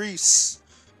welcome to Reese.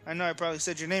 I know I probably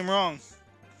said your name wrong.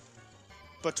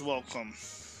 But welcome.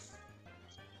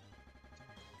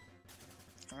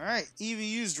 Alright,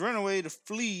 Eevee used Runaway to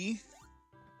flee.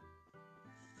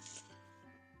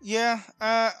 Yeah,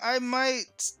 I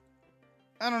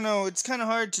don't know, it's kind of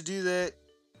hard to do that.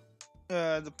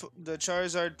 The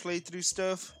Charizard playthrough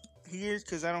stuff here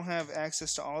because I don't have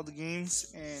access to all the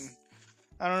games and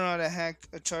I don't know how to hack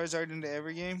a Charizard into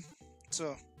every game.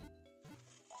 So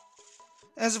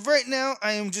as of right now,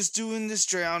 I am just doing this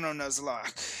Drayono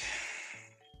Nuzlocke.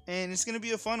 And it's going to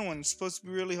be a fun one. It's supposed to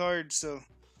be really hard, so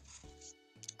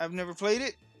I've never played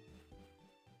it.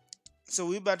 So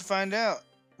we're about to find out.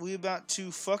 We're about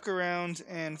to fuck around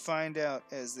and find out,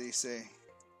 as they say.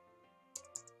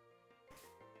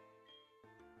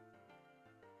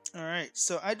 Alright,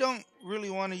 so I don't really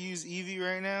want to use Eevee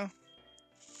right now.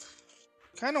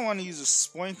 Kind of want to use a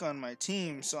Spoink on my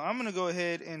team, so I'm going to go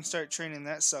ahead and start training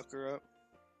that sucker up.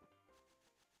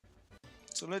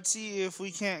 So let's see if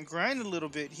we can't grind a little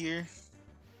bit here.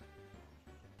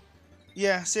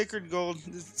 Yeah, Sacred Gold.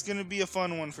 It's going to be a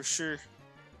fun one for sure.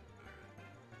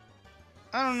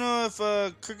 I don't know if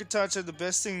Cricketots are the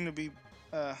best thing to be...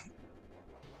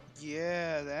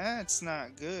 yeah, that's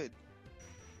not good.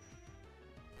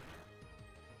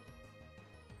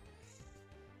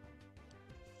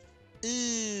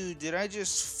 Ooh, did I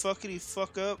just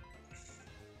fuck up?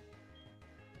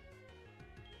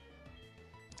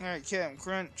 Alright, Captain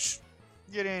Crunch.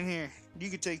 Get in here. You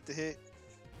can take the hit.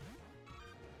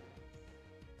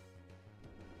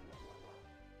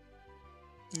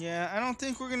 Yeah, I don't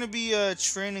think we're going to be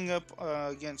training up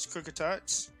against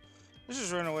Cricketots. Let's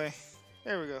just run away.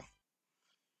 There we go.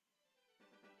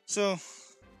 So,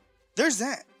 there's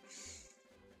that.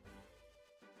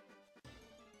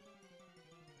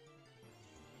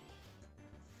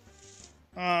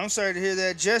 I'm sorry to hear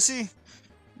that, Jesse.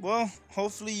 Well,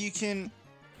 hopefully you can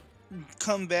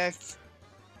come back.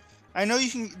 I know you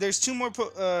can. There's two more.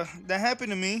 That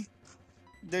happened to me.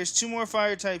 There's two more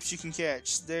fire types you can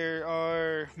catch. There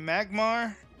are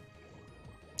Magmar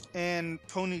and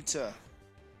Ponyta.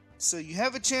 So you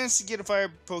have a chance to get a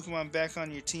fire Pokemon back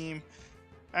on your team.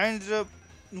 I ended up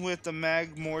with the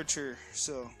Magmortar,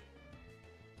 so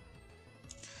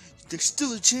there's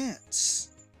still a chance.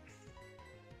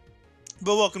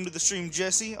 But welcome to the stream,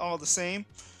 Jesse, all the same.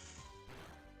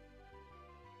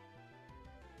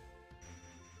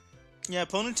 Yeah,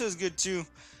 Ponyta is good too.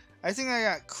 I think I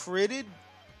got critted,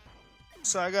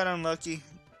 so I got unlucky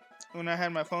when I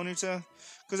had my Ponyta.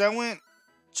 Because I went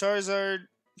Charizard,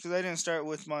 because I didn't start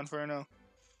with Monferno.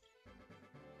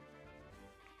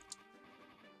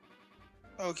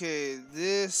 Okay,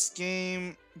 this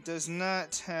game does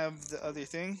not have the other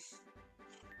thing.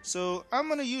 So I'm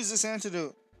going to use this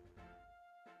antidote.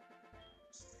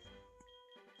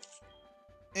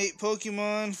 8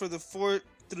 Pokemon for the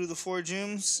through the 4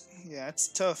 gyms. Yeah, it's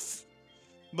tough.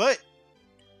 But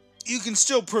you can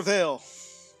still prevail.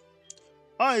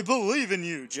 I believe in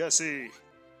you, Jesse.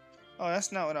 Oh,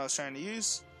 that's not what I was trying to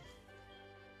use.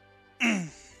 There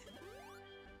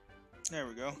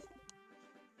we go.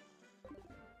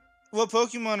 What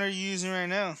Pokemon are you using right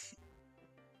now?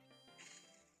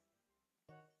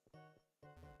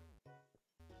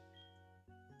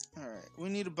 Alright, we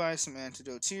need to buy some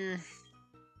antidotes here.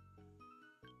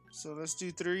 So let's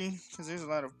do 3, because there's a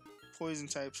lot of poison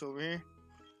types over here.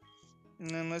 And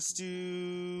then let's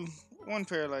do 1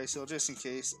 Paralyze Heal, just in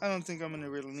case. I don't think I'm going to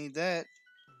really need that.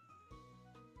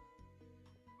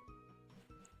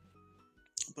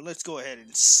 But let's go ahead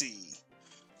and see.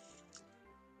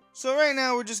 So right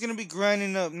now we're just going to be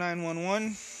grinding up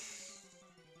 911.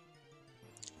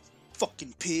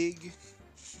 fucking pig.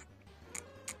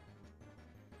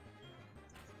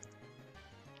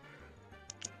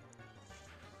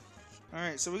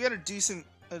 Alright, so we got a decent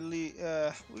elite,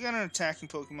 we got an attacking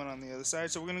Pokemon on the other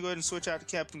side, so we're gonna go ahead and switch out to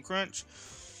Captain Crunch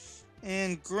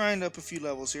and grind up a few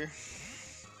levels here.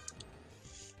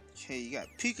 Okay, you got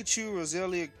Pikachu,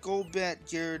 Roselia, Golbat,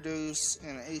 Gyarados,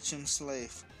 and an HM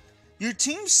Slave. Your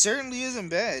team certainly isn't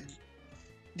bad.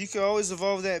 You can always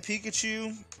evolve that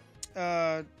Pikachu.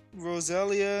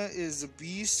 Roselia is a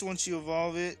beast once you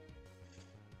evolve it.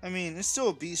 I mean, it's still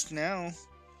a beast now.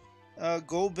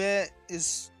 Golbat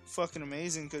is fucking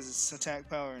amazing because it's attack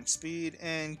power and speed,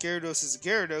 and Gyarados is a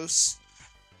Gyarados.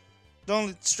 The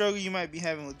only struggle you might be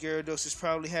having with Gyarados is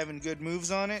probably having good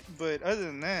moves on it, but other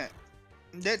than that,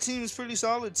 that team is pretty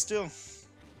solid still.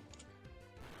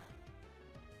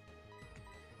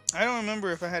 I don't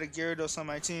remember if I had a Gyarados on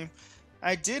my team.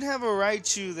 I did have a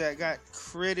Raichu that got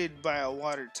critted by a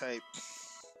water type.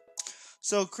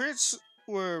 So crits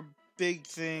were a big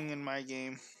thing in my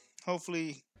game.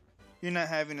 Hopefully you're not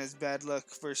having as bad luck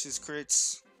versus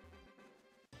crits.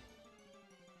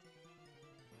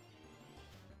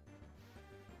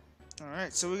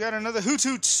 Alright, so we got another Hoot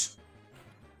Hoot.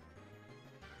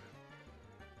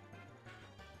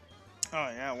 Oh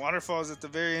yeah, Waterfall's at the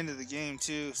very end of the game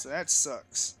too, so that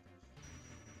sucks.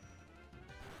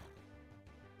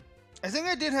 I think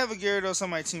I did have a Gyarados on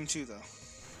my team too, though.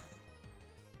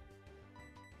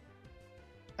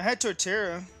 I had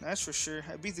Torterra, that's for sure.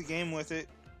 I beat the game with it,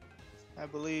 I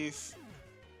believe.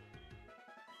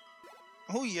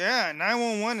 Oh yeah,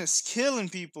 911 is killing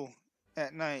people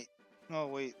at night. Oh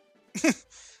wait.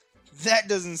 That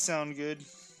doesn't sound good.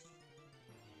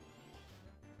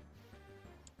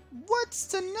 What's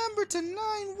the number to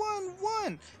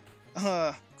 911?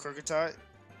 Krookodile.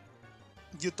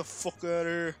 Get the fuck out of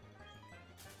here.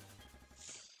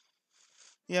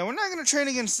 Yeah, we're not gonna train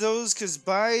against those because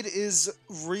Bide is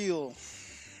real.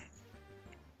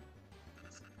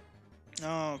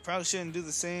 Oh, probably shouldn't do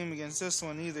the same against this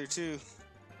one either, too.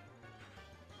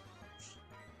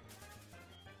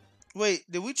 Wait,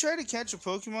 did we try to catch a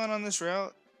Pokemon on this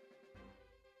route?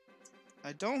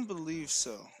 I don't believe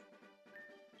so.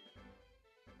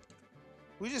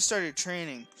 We just started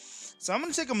training. So I'm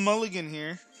gonna take a mulligan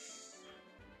here,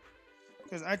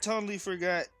 because I totally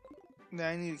forgot that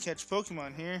I need to catch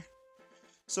Pokemon here.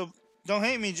 So don't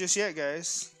hate me just yet,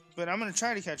 guys, but I'm gonna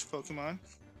try to catch a Pokemon.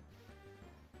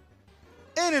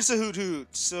 And it's a Hoot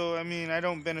Hoot, so I mean I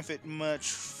don't benefit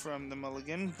much from the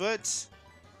mulligan, but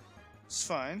it's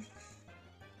fine.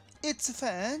 It's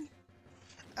fine.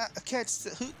 I catch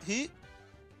the Hoot Hoot.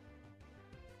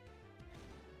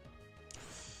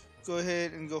 Go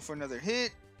ahead and go for another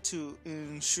hit to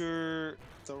ensure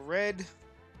the red.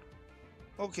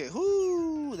 Okay,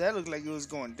 whoo, that looked like it was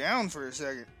going down for a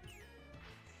second.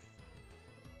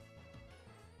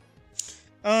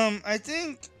 I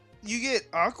think you get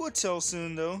Aqua Tail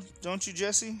soon, though, don't you,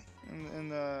 Jesse?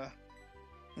 In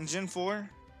Gen 4.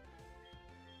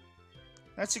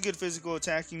 That's a good physical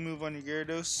attacking move on your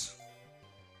Gyarados.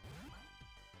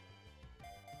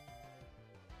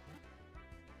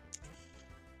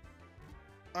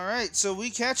 Alright, so we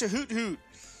catch a Hoot Hoot.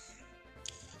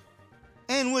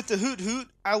 And with the Hoot Hoot,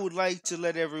 I would like to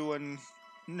let everyone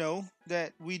know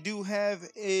that we do have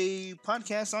a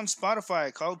podcast on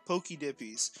Spotify called Pokey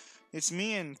Dippies. It's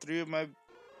me and 3 of my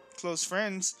close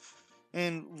friends,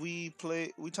 and we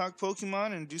talk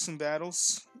Pokemon and do some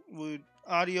battles.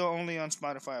 Audio only on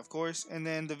Spotify, of course, and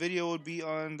then the video would be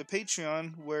on the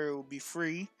Patreon, where it will be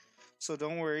free. So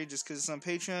don't worry, just because it's on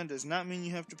Patreon does not mean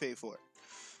you have to pay for it.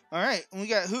 Alright, we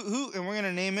got Hoot Hoot, and we're going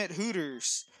to name it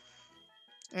Hooters.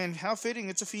 And how fitting,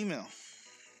 it's a female.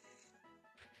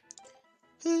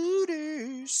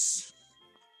 Hooters.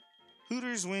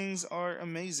 Hooters' wings are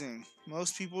amazing.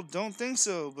 Most people don't think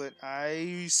so, but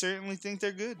I certainly think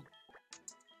they're good.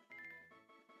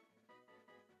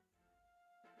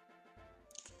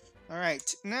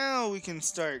 Alright, now we can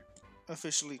start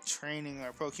officially training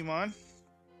our Pokemon.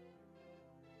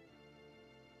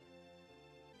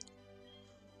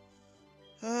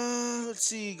 Let's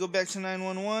see, go back to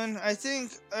 911. I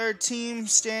think our team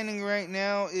standing right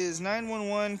now is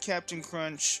 911, Captain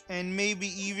Crunch, and maybe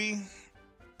Eevee.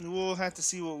 We'll have to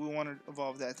see what we want to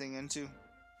evolve that thing into.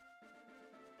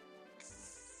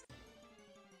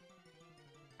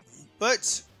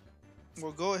 But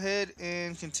we'll go ahead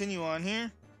and continue on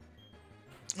here.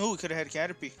 Oh, we could have had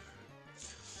Caterpie.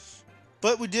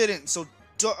 But we didn't, so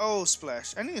oh,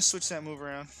 Splash. I need to switch that move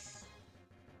around.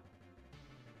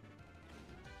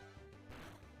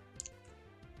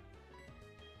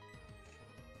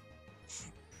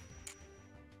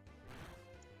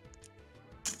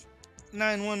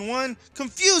 911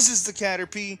 confuses the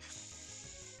Caterpie.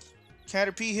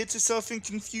 Caterpie hits itself in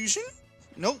confusion?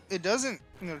 Nope, it doesn't.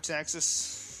 I'm gonna tax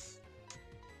us.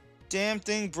 Damn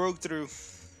thing broke through.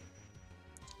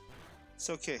 It's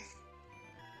okay.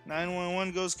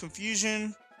 911 goes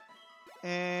confusion.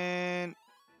 And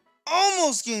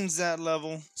almost gains that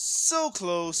level. So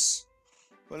close.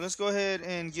 But let's go ahead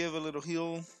and give a little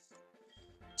heal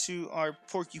to our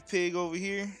Porky Pig over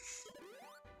here.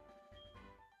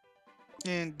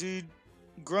 And dude,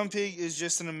 Grumpig is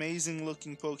just an amazing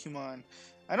looking Pokemon.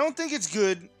 I don't think it's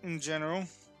good in general,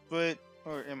 but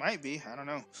or it might be, I don't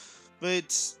know.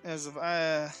 But as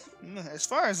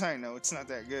far as I know, it's not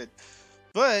that good.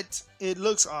 But it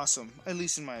looks awesome, at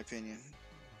least in my opinion.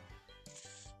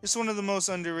 It's one of the most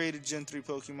underrated Gen 3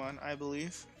 Pokemon, I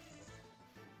believe.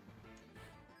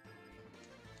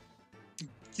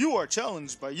 You are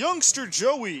challenged by Youngster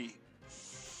Joey.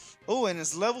 Oh, and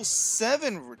it's level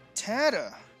 7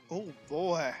 Rattata. Oh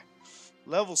boy.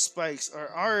 Level spikes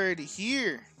are already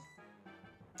here.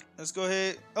 Let's go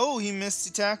ahead. Oh, he missed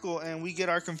the tackle and we get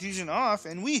our confusion off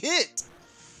and we hit.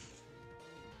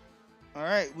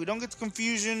 Alright, we don't get the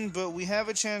confusion, but we have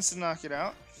a chance to knock it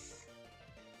out.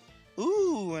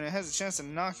 Ooh, and it has a chance to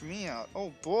knock me out.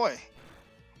 Oh boy.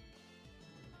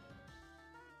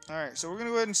 Alright, so we're going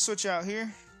to go ahead and switch out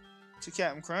here to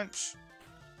Captain Crunch.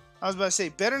 I was about to say,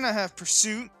 better not have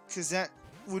Pursuit, because that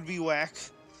would be whack.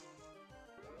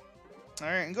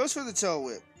 Alright, and goes for the Tail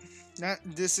Whip.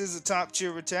 This is a top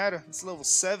tier Rattata. It's level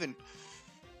 7.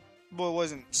 Boy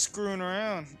wasn't screwing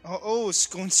around. Oh, it's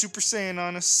going Super Saiyan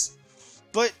on us.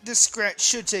 But this scratch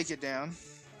should take it down.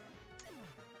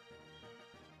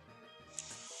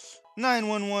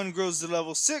 911 grows to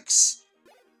level 6.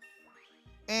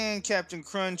 And Captain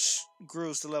Crunch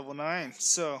grows to level 9.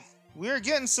 So, we're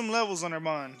getting some levels on our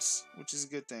bonds, which is a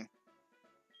good thing.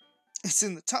 It's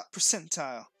in the top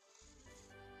percentile.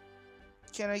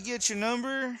 Can I get your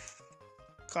number?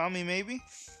 Call me maybe.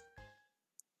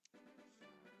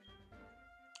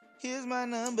 Here's my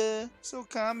number, so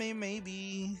call me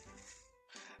maybe.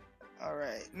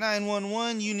 Alright,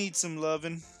 911, you need some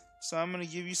loving. So I'm going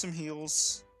to give you some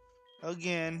heals.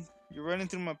 Again, you're running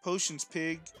through my potions,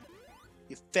 pig.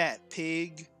 You fat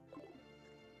pig.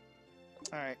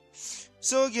 Alright,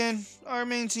 so again, our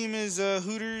main team is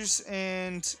Hooters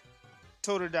and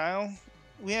Totodile.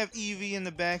 We have Eevee in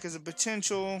the back as a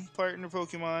potential partner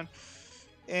Pokemon.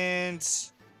 And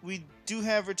we do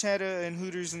have Rattata and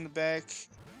Hooters in the back.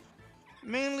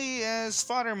 Mainly as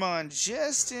Foddermon,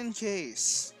 just in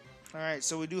case. Alright,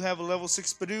 so we do have a level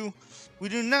 6 Badoo. We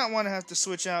do not want to have to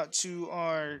switch out to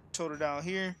our Totodile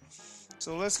here.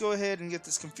 So let's go ahead and get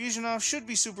this confusion off. Should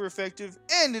be super effective,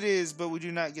 and it is, but we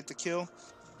do not get the kill.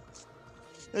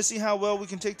 Let's see how well we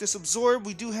can take this Absorb.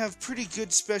 We do have pretty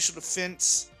good special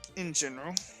defense in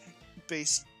general.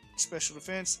 Base special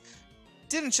defense.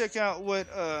 Didn't check out what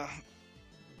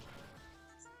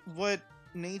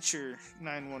nature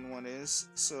 911 is,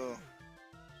 so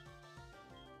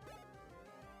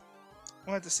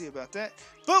we'll have to see about that.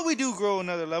 But we do grow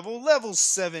another level. Level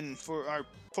 7 for our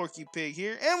Porky Pig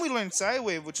here. And we learned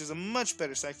Psywave, which is a much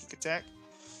better psychic attack.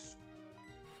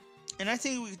 And I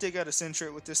think we can take out a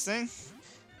Centret with this thing.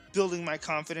 Building my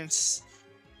confidence.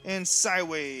 And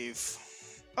Psywave.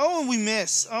 Oh, and we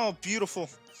miss. Oh, beautiful.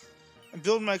 I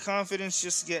build my confidence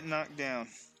just to get knocked down.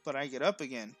 But I get up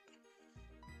again.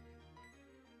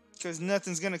 Because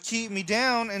nothing's going to keep me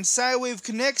down. And Psywave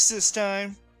connects this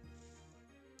time.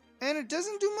 And it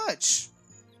doesn't do much.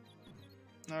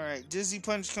 Alright, Dizzy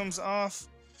Punch comes off.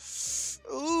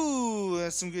 Ooh,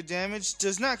 that's some good damage.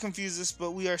 Does not confuse us,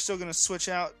 but we are still going to switch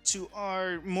out to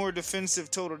our more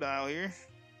defensive Totodile here.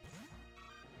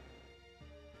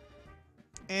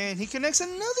 And he connects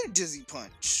another Dizzy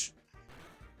Punch.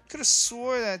 Could have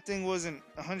swore that thing wasn't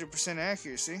 100%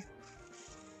 accuracy.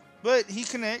 But he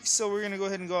connects, so we're going to go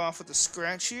ahead and go off with a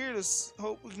Scratch here. Let's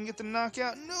hope we can get the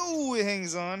knockout. No, it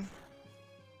hangs on.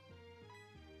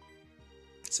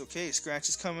 It's okay, Scratch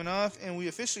is coming off, and we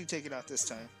officially take it out this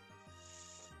time.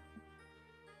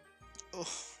 Oh.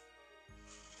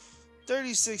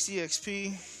 36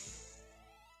 EXP.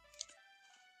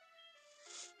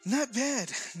 Not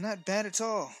bad. Not bad at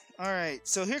all. Alright,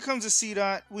 so here comes a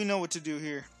C-Dot. We know what to do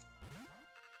here.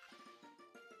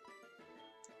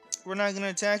 We're not going to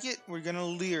attack it. We're going to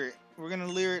leer it. We're going to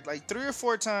leer it like 3 or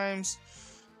 4 times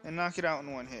and knock it out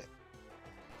in one hit.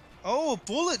 Oh,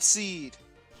 Bullet Seed.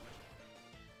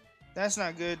 That's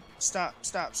not good. Stop,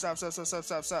 stop, stop, stop, stop, stop,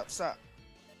 stop, stop, stop.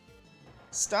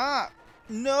 Stop.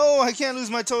 No, I can't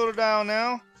lose my Totodile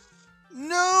now.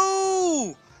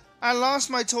 No! I lost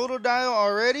my Totodile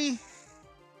already?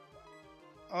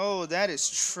 Oh, that is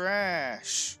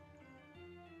trash.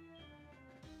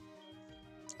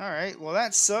 Alright, well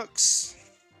that sucks.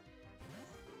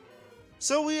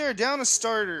 So we are down a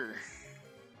starter.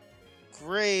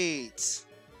 Great.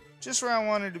 Just where I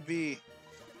wanted to be.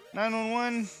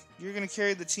 911, you're going to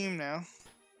carry the team now.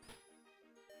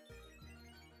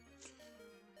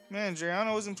 Man,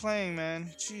 Drayono wasn't playing, man.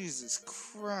 Jesus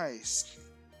Christ.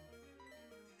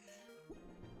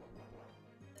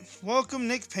 Welcome,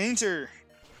 Nick Painter.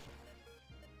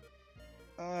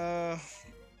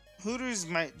 Hooters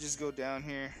might just go down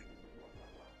here.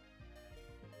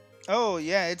 Oh,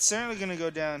 yeah, it's certainly going to go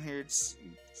down here. It's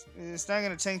not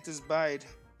going to tank this bide.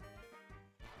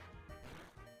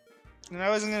 And I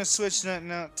wasn't going to switch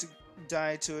nothing out to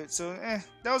die to it. So,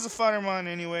 that was a Foddermon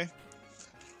anyway.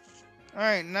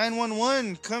 Alright,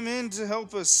 911, come in to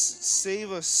help us,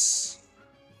 save us.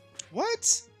 What?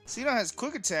 Cedo has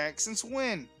quick attack, since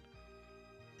when?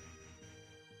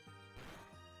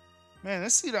 Man,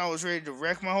 this Cedo was ready to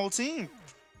wreck my whole team.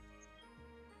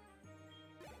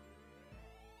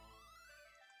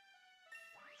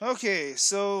 Okay,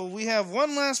 so we have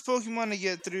one last Pokemon to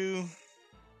get through.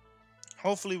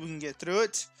 Hopefully we can get through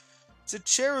it. It's a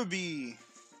Cherubi.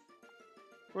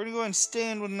 We're gonna go ahead and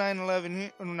stand with 911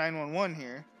 here, or 911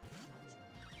 here.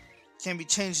 Can't be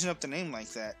changing up the name like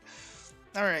that.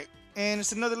 Alright, and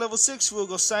it's another level 6. We'll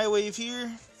go Psywave here.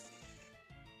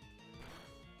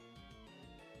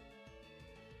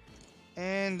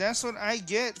 And that's what I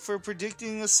get for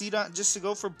predicting a C-Dot just to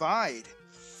go for Bide.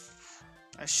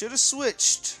 I should have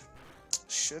switched.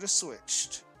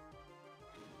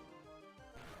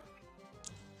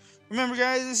 Remember,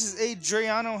 guys, this is a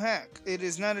Drayono hack. It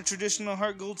is not a traditional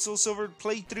Heart Gold Soul Silver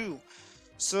playthrough.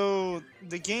 So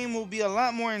the game will be a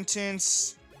lot more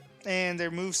intense and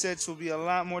their movesets will be a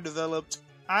lot more developed.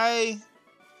 I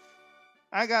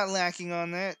got lacking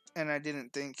on that and I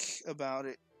didn't think about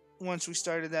it once we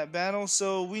started that battle.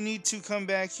 So we need to come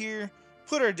back here,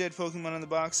 put our dead Pokemon in the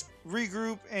box,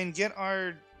 regroup, and get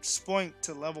our Spoink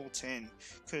to level 10.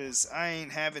 Because I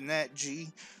ain't having that, G.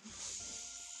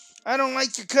 I don't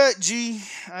like your cut, G.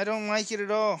 I don't like it at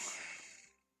all.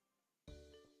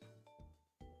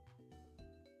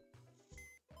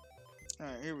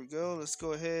 Alright, here we go. Let's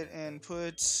go ahead and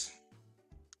put...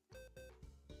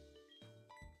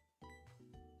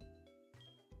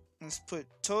 Let's put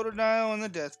Totodile in the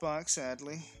death box,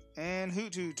 sadly. And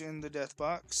Hoot Hoot in the death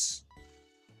box.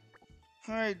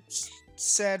 Alright,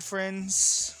 sad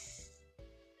friends.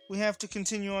 We have to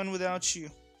continue on without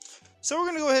you. So we're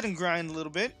going to go ahead and grind a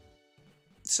little bit.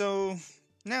 So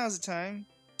now's the time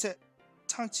to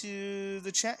talk to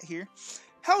the chat here.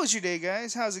 How was your day,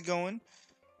 guys? How's it going?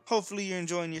 Hopefully you're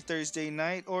enjoying your Thursday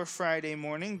night or Friday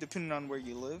morning, depending on where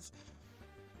you live.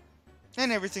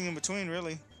 And everything in between,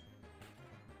 really.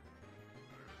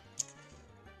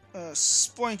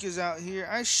 Spoink is out here.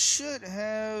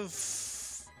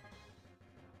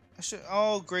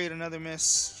 Oh, great, another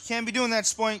miss. Can't be doing that,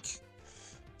 Spoink.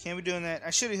 Can't be doing that. I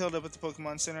should have healed up at the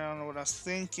Pokemon Center. I don't know what I was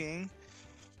thinking.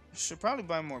 I should probably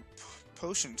buy more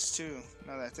potions, too,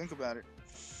 now that I think about it.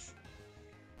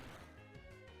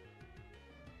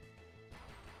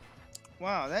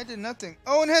 Wow, that did nothing.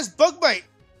 Oh, and it has Bug Bite!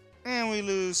 And we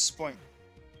lose Spoink.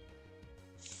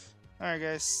 Alright,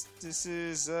 guys. This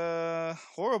is a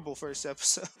horrible first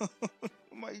episode. Oh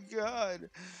my god.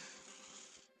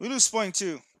 We lose Spoink,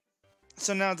 too.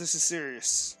 So now this is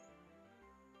serious.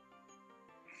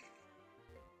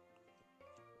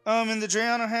 In the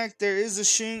Drayono hack, there is a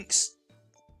Shinx.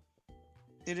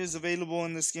 It is available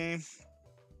in this game.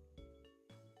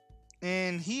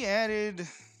 And he added...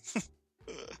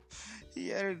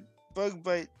 he added Bug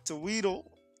Bite to Weedle.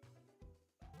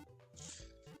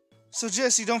 So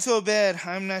Jesse, don't feel bad.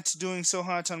 I'm not doing so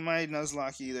hot on my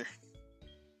Nuzlocke either.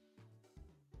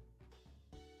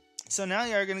 So now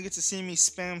you are going to get to see me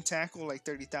spam tackle like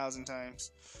 30,000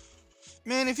 times.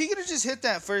 Man, if he could have just hit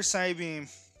that first Psybeam.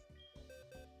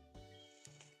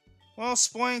 Well,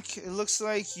 Spoink, it looks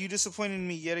like you disappointed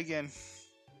me yet again.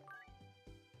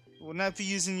 Will not be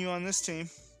using you on this team.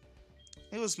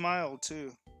 It was mild,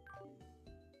 too.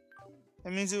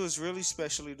 That means it was really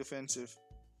specially defensive.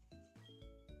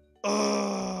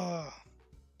 Ugh.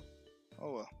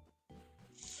 Oh well.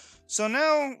 So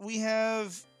now we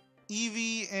have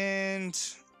Eevee and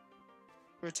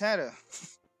Rattata.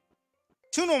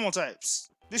 2 normal types.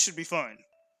 This should be fun.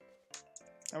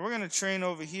 And we're going to train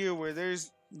over here where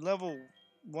there's level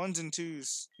 1s and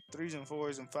 2s, 3s and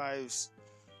 4s and 5s.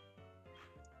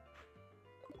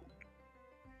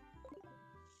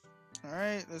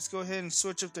 Alright, let's go ahead and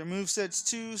switch up their movesets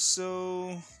too.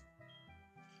 So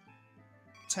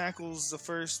tackle's the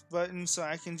first button, so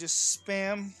I can just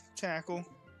spam tackle.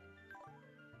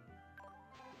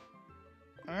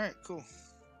 Alright, cool.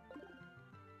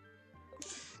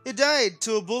 It died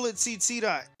to a bullet seed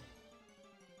C-Dot.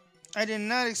 I did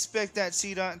not expect that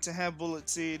C-Dot to have bullet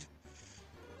seed,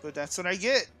 but that's what I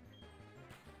get.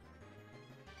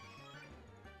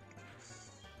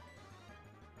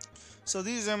 So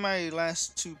these are my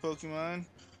last two Pokemon.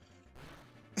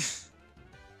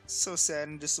 So sad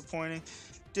and disappointing.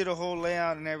 Did a whole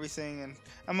layout and everything, and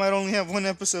I might only have one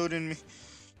episode in me.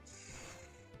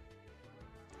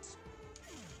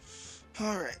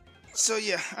 Alright, so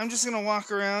yeah, I'm just gonna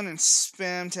walk around and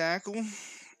spam tackle.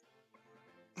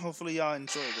 Hopefully y'all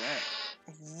enjoy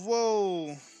that.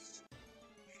 Whoa!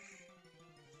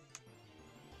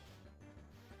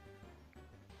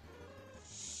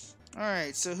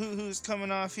 Alright, so who's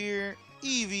coming off here?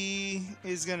 Eevee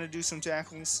is gonna do some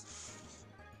tackles.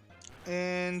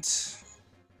 And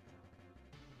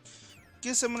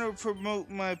guess I'm gonna promote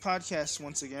my podcast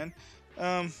once again.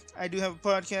 I do have a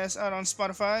podcast out on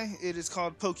Spotify. It is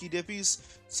called Pokey Dippies.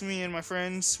 It's me and my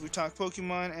friends. We talk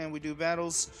Pokemon and we do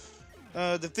battles.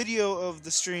 The video of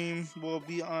the stream will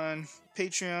be on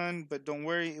Patreon, but don't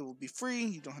worry, it will be free.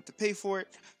 You don't have to pay for it.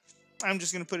 I'm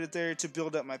just gonna put it there to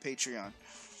build up my Patreon.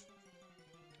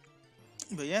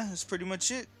 But yeah, that's pretty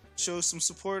much it. Show some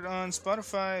support on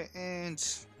Spotify, and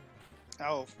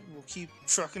we'll keep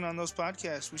trucking on those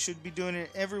podcasts. We should be doing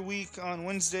it every week on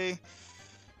Wednesday.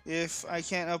 If I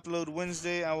can't upload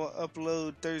Wednesday, I will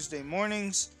upload Thursday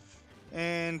mornings,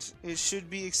 and it should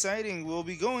be exciting. We'll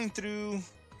be going through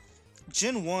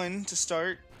Gen 1 to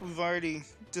start. We've already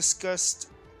discussed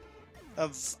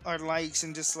of our likes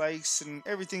and dislikes and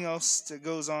everything else that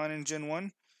goes on in Gen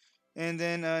 1. And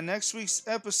then next week's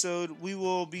episode, we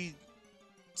will be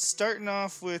starting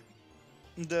off with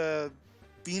the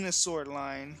Venusaur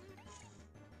line.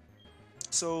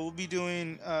 So we'll be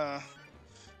doing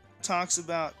talks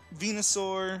about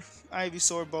Venusaur,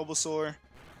 Ivysaur, Bulbasaur,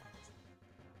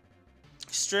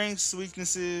 strengths,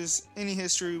 weaknesses, any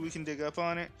history we can dig up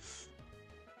on it,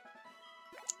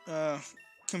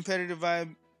 competitive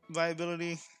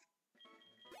viability,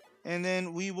 and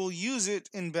then we will use it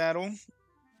in battle.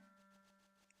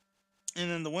 And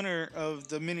then the winner of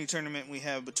the mini tournament we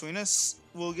have between us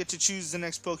will get to choose the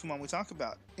next Pokemon we talk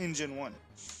about in Gen 1.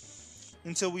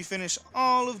 Until we finish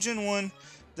all of Gen 1,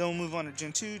 then we'll move on to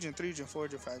Gen 2, Gen 3, Gen 4,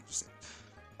 Gen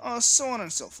 5, so on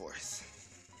and so forth.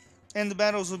 And the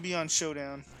battles will be on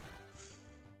Showdown.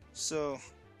 So,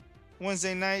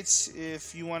 Wednesday nights,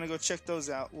 if you want to go check those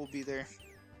out, we'll be there.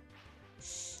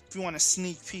 If you want a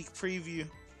sneak peek preview.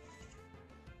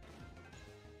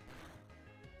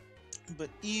 But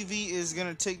Eevee is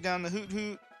going to take down the Hoot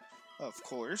Hoot, of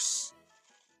course.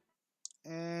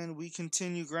 And we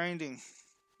continue grinding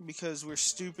because we're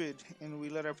stupid and we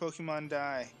let our Pokemon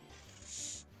die.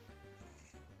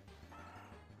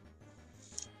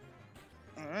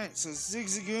 Alright, so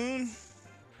Zigzagoon,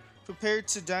 prepared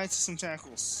to die to some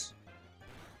tackles.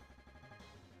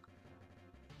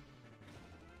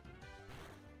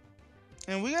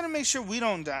 And we gotta make sure we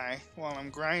don't die while I'm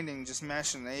grinding, just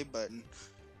mashing the A button.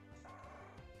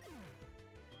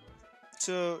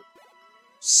 So,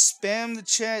 spam the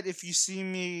chat if you see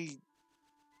me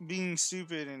being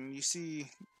stupid and you see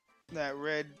that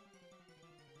red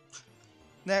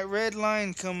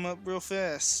line come up real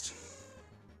fast.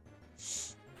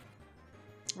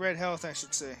 Red health, I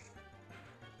should say.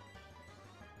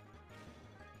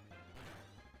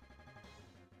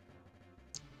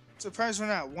 Surprised we're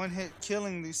not one hit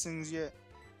killing these things yet.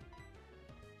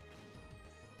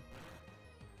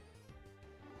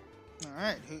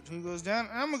 Alright, who goes down?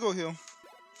 I'm gonna go heal.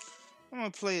 I'm gonna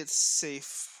play it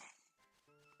safe.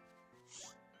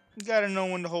 You gotta know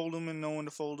when to hold them and know when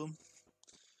to fold them.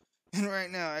 And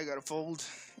right now, I gotta fold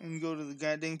and go to the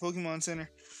goddamn Pokemon Center.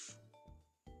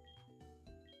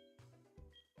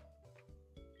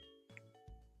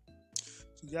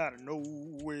 You gotta know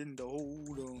when to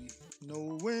hold them,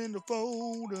 know when to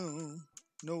fold them,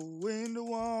 know when to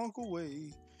walk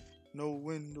away, know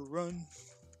when to run.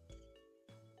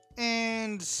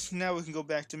 And now we can go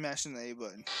back to mashing the A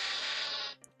button.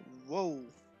 Whoa.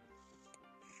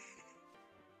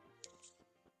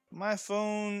 My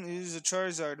phone is a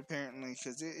Charizard apparently,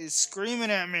 because it is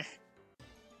screaming at me.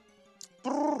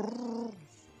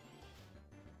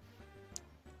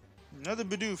 Another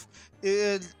Bidoof.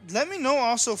 Let me know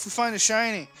also if we find a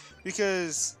shiny,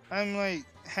 because I'm like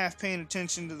half paying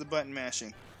attention to the button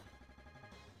mashing.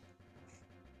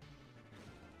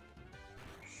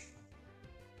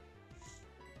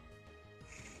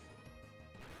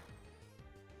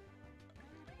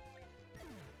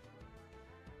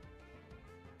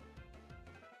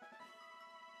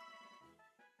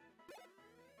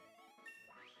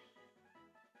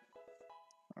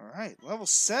 Alright, level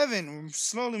 7. We're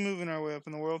slowly moving our way up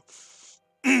in the world.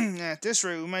 At this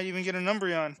rate, we might even get a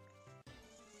Umbreon.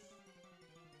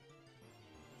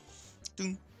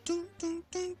 Dun, dun, dun,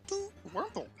 dun, dun.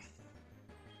 Wurmple.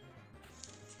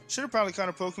 Should have probably caught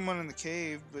a Pokemon in the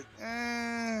cave, but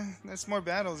that's more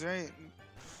battles, right?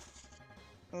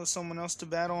 Oh, someone else to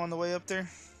battle on the way up there.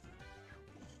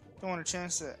 Don't want to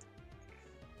chance that.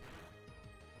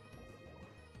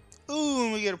 Ooh,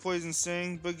 and we get a Poison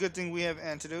Sting, but good thing we have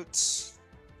antidotes.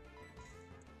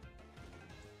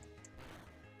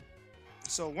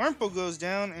 So Wurmple goes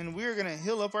down, and we're gonna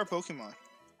heal up our Pokemon.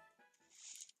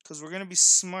 Because we're gonna be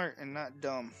smart and not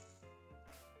dumb.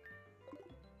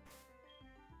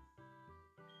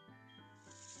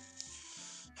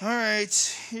 Alright,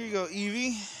 here you go,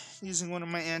 Eevee. Using one of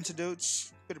my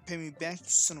antidotes. Better pay me back, you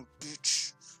son of a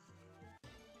bitch.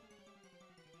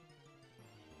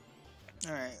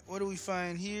 Alright, what do we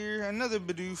find here? Another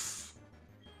Bidoof.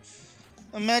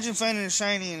 Imagine finding a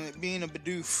shiny and it being a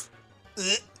Bidoof.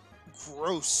 Ugh,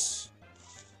 gross.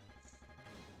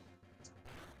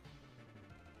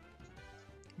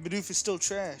 Bidoof is still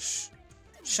trash.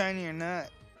 Shiny or not.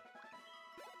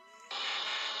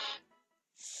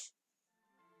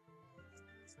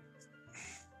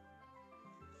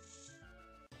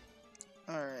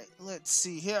 Alright, let's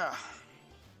see here.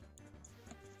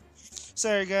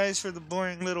 Sorry guys for the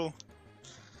boring little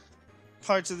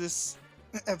parts of this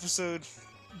episode,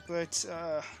 but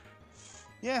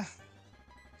yeah,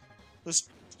 was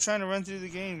trying to run through the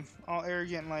game all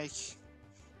arrogant like,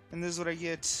 and this is what I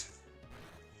get.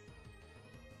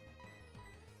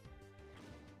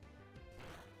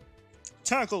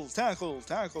 Tackle, tackle,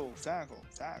 tackle, tackle,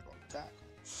 tackle, tackle.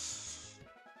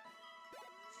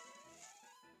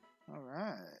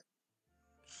 Alright.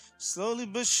 Slowly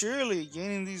but surely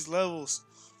gaining these levels.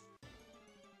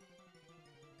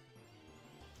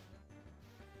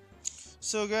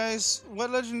 So guys, what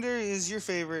legendary is your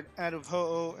favorite out of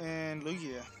Ho-Oh and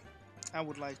Lugia? I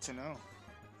would like to know.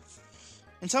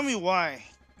 And tell me why.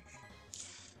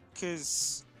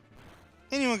 Because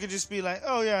anyone could just be like,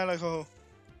 oh yeah, I like Ho-Oh.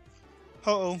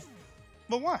 Ho-Oh.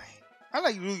 But why? I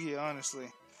like Lugia, honestly.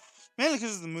 Mainly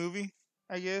because of the movie,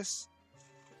 I guess.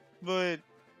 But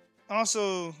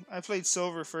also, I played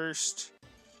Silver first,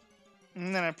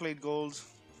 and then I played Gold.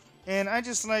 And I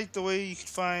just like the way you could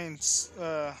find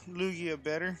Lugia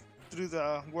better through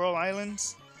the World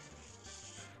Islands.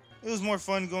 It was more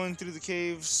fun going through the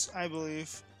caves, I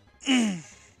believe.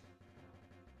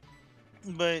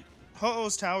 But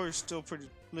Ho-Oh's tower is still pretty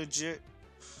legit.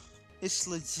 It's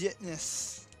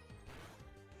legitness.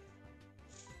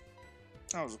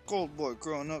 I was a Gold boy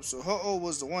growing up, so Ho-Oh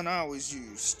was the one I always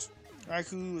used.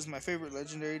 Raikou was my favorite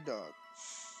legendary dog.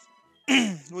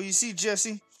 Well, you see,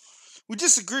 Jesse, we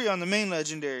disagree on the main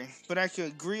legendary, but I could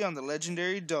agree on the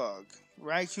legendary dog.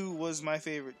 Raikou was my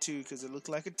favorite too, because it looked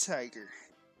like a tiger.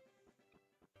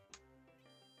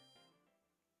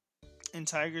 And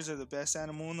tigers are the best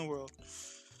animal in the world.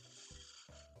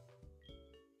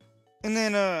 And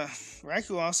then,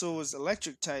 Raikou also was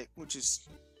electric type, which is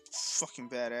fucking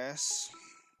badass.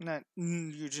 Not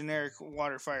your generic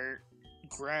water, fire,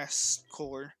 grass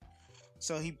core.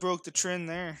 So he broke the trend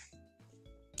there.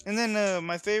 And then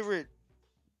my favorite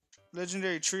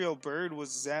legendary trio bird was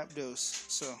Zapdos.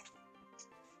 So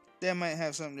that might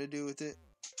have something to do with it.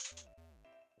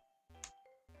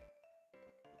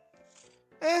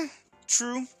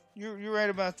 True. You're right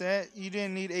about that. You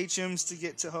didn't need HMs to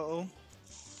get to Ho-Oh.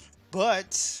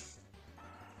 But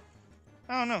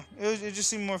I don't know. It just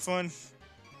seemed more fun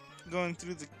going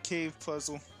through the cave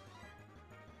puzzle.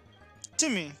 To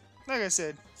me, like I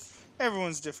said,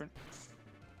 everyone's different.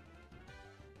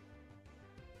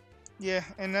 Yeah,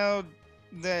 and now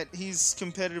that he's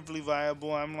competitively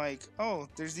viable, I'm like, oh,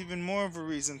 there's even more of a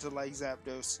reason to like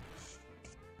Zapdos.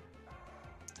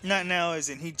 Not now as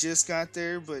in he just got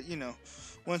there, but you know,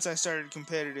 once I started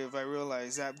competitive, I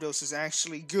realized Zapdos is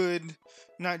actually good,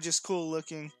 not just cool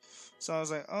looking. So I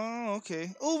was like, oh,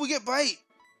 okay. Oh, we get Bite!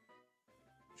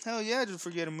 Hell yeah, I did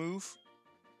forget a move.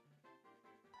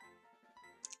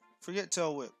 Forget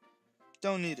Tail Whip.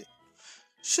 Don't need it.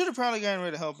 Should have probably gotten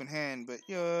rid of Helping Hand, but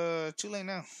too late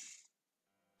now.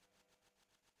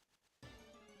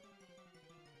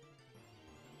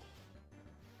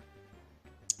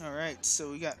 Alright,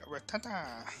 so we got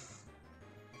Rattata.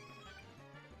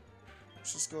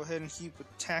 Let's just go ahead and keep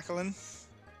tackling.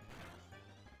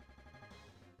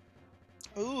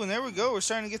 Ooh, and there we go. We're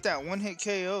starting to get that one-hit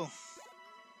KO.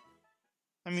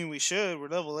 I mean, we should. We're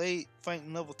level 8,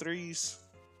 fighting level 3s.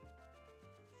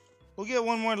 We'll get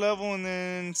one more level and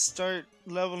then start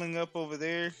leveling up over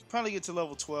there. Probably get to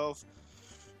level 12.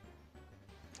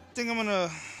 think I'm gonna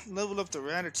level up the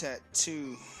Rattata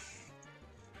too.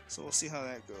 So we'll see how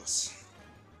that goes.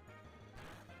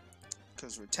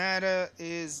 Because Rattata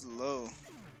is low.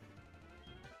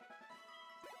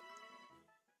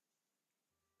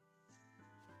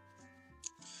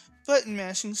 Button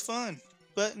mashing's fun.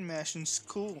 Button mashing's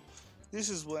cool. This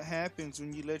is what happens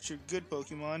when you let your good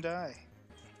Pokemon die.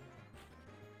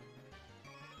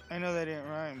 I know that didn't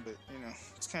rhyme, but you know,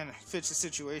 it kind of fits the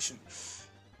situation.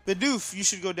 Bidoof, you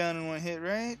should go down in one hit,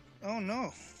 right? Oh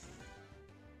no.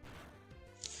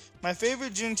 My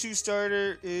favorite Gen 2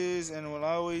 starter is and will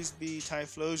always be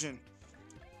Typhlosion.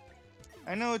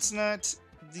 I know it's not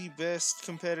the best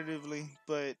competitively,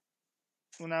 but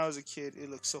when I was a kid, it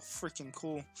looked so freaking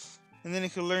cool. And then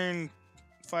it could learn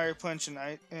Fire Punch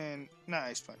and not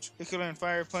Ice Punch. It could learn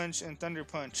Fire Punch and Thunder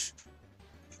Punch.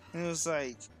 And it was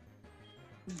like,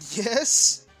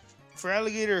 yes? For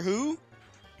alligator who?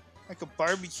 I could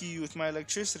barbecue you with my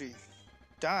electricity.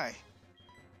 Die.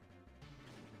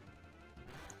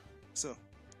 So,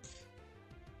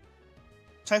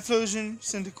 Typhlosion,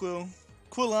 Cyndaquil,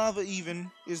 Quilava even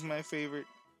is my favorite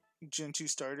Gen 2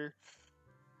 starter.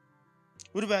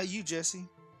 What about you, Jesse?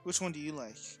 Which one do you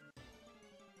like?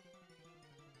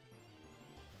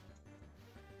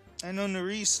 I know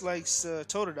Nerisse likes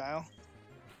Totodile.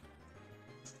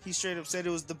 He straight up said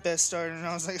it was the best starter, and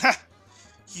I was like, ha!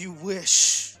 You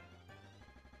wish.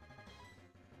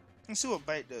 Let's see what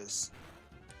Bite does.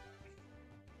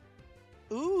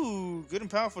 Ooh, good and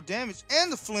powerful damage.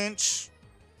 And the flinch.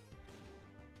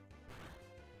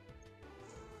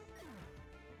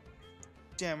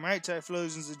 Damn right,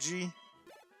 Typhlosion's a G.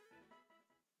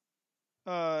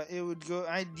 It would go.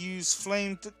 I'd use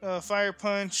Fire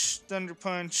Punch, Thunder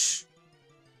Punch,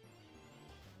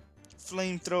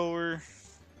 Flamethrower,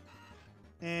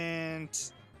 and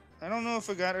I don't know if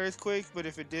it got Earthquake, but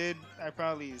if it did, I'd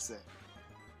probably use that.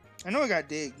 I know I got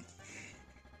Dig.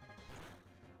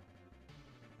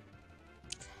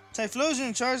 Typhlosion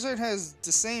and Charizard has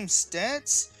the same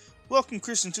stats? Welcome,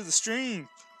 Christian, to the stream.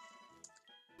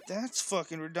 That's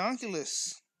fucking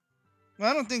redonkulous. Well,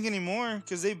 I don't think anymore,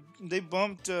 because they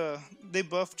buffed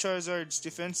Charizard's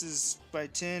defenses by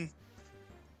 10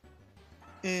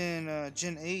 in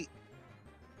Gen 8.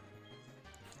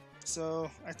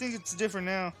 So I think it's different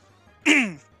now.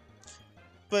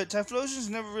 But Typhlosion's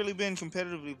never really been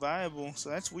competitively viable, so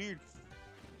that's weird.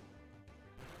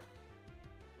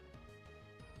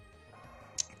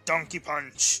 Donkey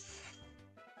Punch.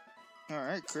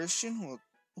 Alright, Christian. Well,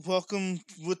 welcome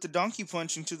with the Donkey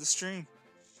Punching to the stream.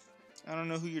 I don't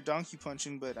know who you're Donkey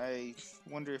Punching, but I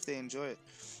wonder if they enjoy it.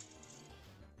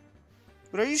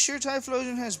 But are you sure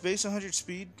Typhlosion has base 100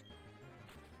 speed?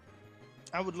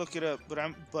 I would look it up, but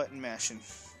I'm button mashing.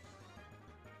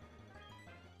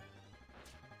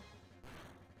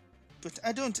 But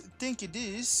I don't think it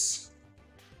is.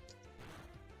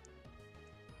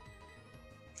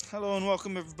 Hello and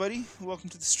welcome everybody. Welcome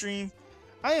to the stream.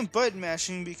 I am button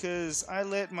mashing because I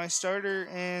let my starter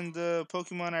and the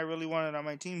Pokemon I really wanted on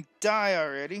my team die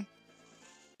already.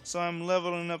 So I'm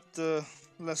leveling up the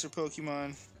lesser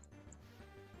Pokemon.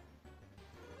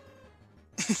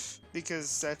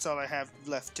 Because that's all I have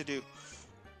left to do.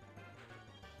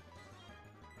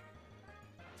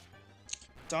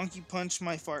 Donkey Punch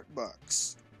my fart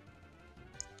box.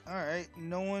 Alright,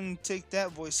 no one take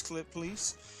that voice clip,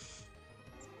 please.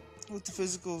 With the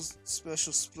physical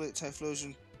special split,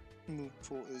 Typhlosion move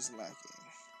pool is lacking.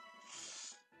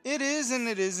 It is and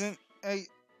it isn't. I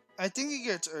think it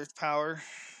gets Earth Power.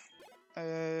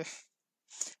 I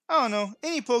don't know.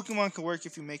 Any Pokemon can work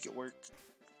if you make it work.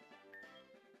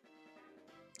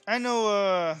 I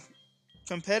know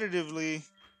competitively,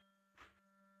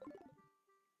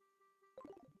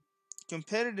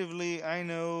 I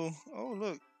know... Oh,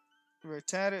 look.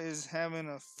 Rattata is having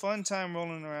a fun time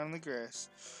rolling around the grass.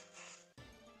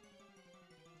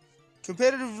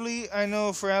 Competitively, I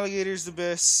know for alligators the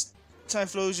best.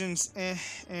 Typhlosion's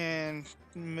and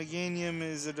Meganium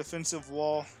is a defensive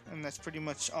wall, and that's pretty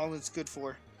much all it's good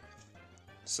for.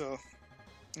 So,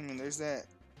 I mean, there's that.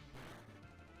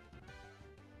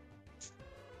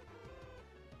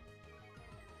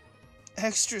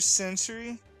 Extra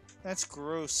sensory? That's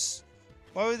gross.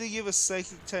 Why would they give a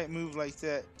psychic type move like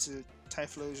that to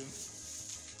Typhlosion?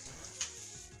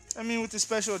 I mean, with the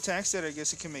special attack set, I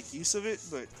guess it can make use of it,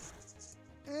 but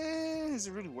is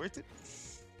it really worth it?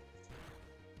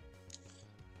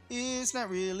 It's not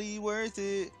really worth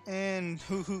it. And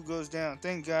Hoo goes down.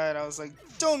 Thank God. I was like,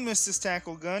 don't miss this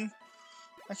tackle gun.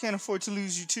 I can't afford to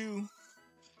lose you too.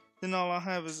 Then all I'll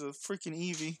have is a freaking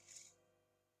Eevee.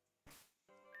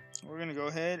 We're gonna go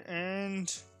ahead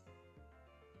and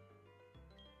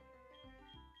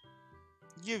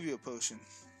Give you a potion.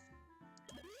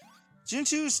 Gen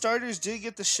 2 starters did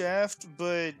get the shaft,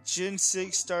 but Gen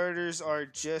 6 starters are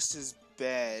just as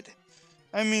bad.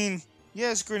 I mean,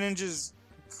 yes, Greninja's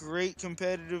great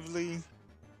competitively.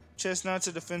 Chestnut's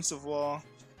a defensive wall.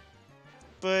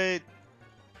 But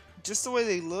just the way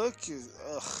they look is,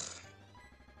 ugh.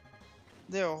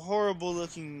 They're horrible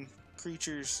looking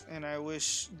creatures, and I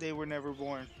wish they were never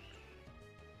born.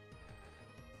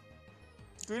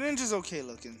 Greninja's okay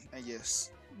looking, I guess.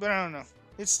 But I don't know.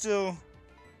 It's still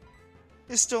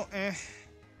eh.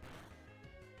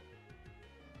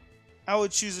 I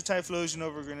would choose a Typhlosion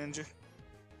over Greninja.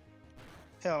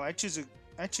 Hell, I choose a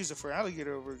Feraligatr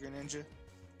over Greninja.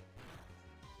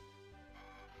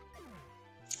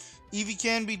 Eevee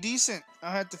can be decent.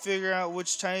 I'll have to figure out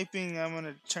which typing I'm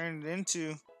gonna turn it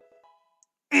into.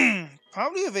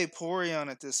 Probably a Vaporeon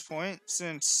at this point,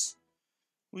 since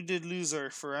we did lose our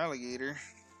Feraligatr.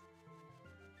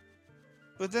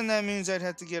 But then that means I'd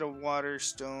have to get a Water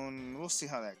Stone. We'll see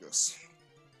how that goes.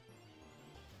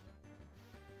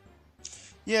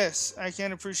 Yes, I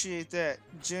can appreciate that.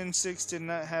 Gen 6 did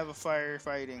not have a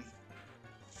firefighting.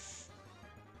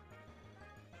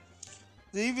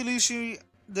 The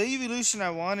evolution I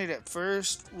wanted at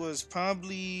first was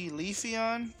probably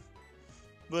Leafeon,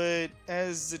 but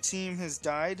as the team has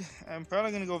died, I'm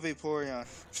probably going to go Vaporeon.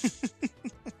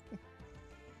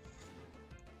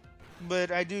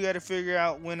 But I do got to figure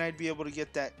out when I'd be able to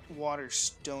get that Water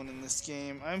Stone in this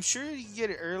game. I'm sure you can get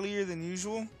it earlier than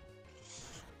usual,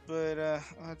 but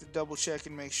I'll have to double check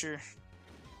and make sure.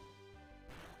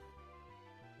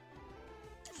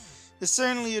 It's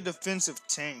certainly a defensive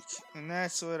tank, and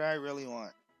that's what I really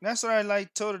want. That's what I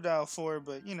like Totodile for,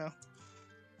 but you know,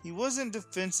 he wasn't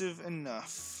defensive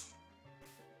enough.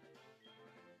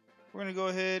 We're going to go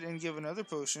ahead and give another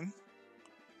potion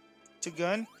to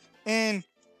Gun. And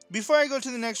before I go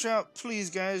to the next route, please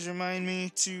guys remind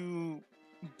me to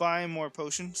buy more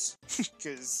potions.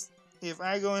 Because if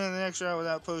I go into the next route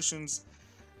without potions,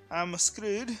 I'm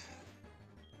screwed.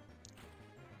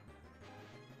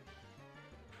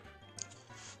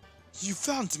 You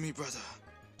found me, brother.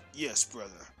 Yes,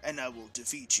 brother, and I will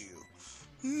defeat you.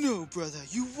 No, brother,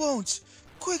 you won't.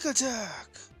 Quick attack.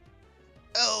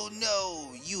 Oh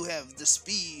no, you have the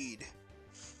speed.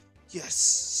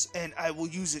 Yes, and I will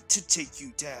use it to take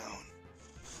you down.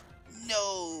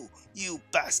 No, you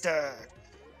bastard.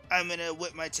 I'm gonna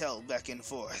whip my tail back and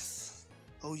forth.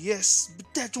 Oh yes,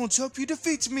 but that won't help you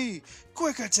defeat me.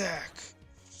 Quick attack.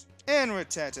 And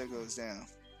Rattata goes down.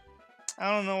 I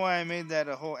don't know why I made that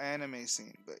a whole anime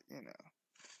scene, but you know.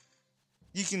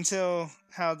 You can tell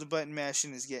how the button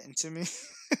mashing is getting to me.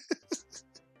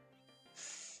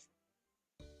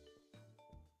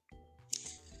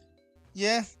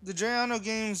 Yeah, the Drayono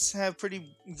games have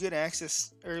pretty good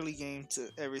access early game to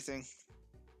everything.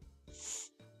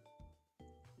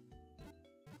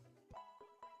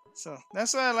 So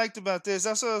that's what I liked about this.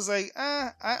 That's why I was like,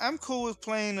 I'm cool with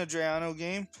playing a Drayono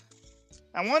game.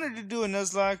 I wanted to do a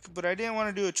Nuzlocke, but I didn't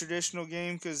want to do a traditional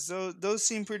game because those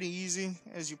seem pretty easy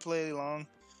as you play along.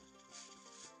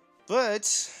 But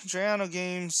Drayono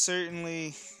games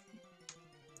certainly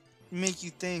make you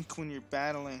think when you're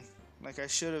battling, like I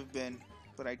should have been,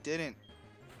 but I didn't,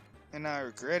 and I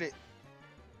regret it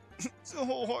so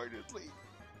wholeheartedly.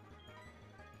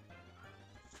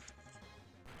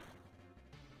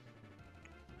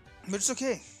 But it's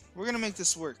okay. We're gonna make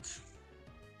this work.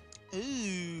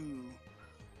 Ooh.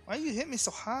 Why you hit me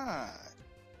so hard?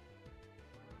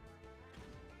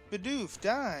 Bidoof,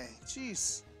 die.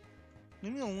 Jeez.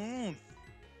 Leave me alone.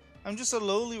 I'm just a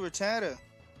lowly Rattata,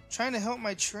 trying to help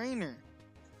my trainer.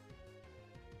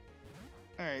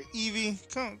 Alright,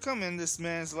 Eevee, come in this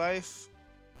man's life.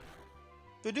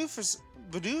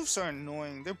 Bidoofs are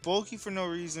annoying. They're bulky for no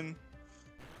reason.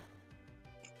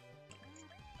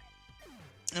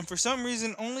 And for some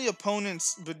reason, only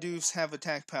opponents' Bidoofs have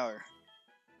attack power.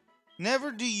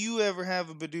 Never do you ever have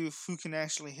a Bidoof who can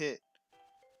actually hit.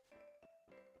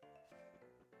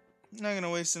 I'm not going to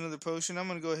waste another potion. I'm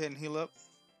going to go ahead and heal up.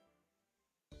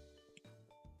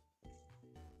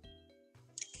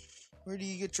 Where do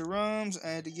you get your ROMs? I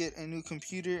had to get a new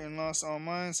computer and lost all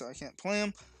mine, so I can't play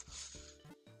them.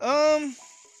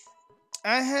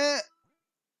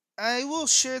 I will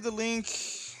share the link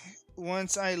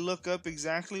once I look up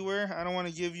exactly where. I don't want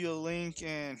to give you a link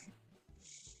and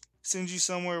send you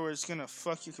somewhere where it's gonna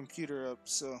fuck your computer up.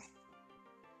 So,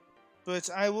 but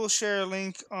I will share a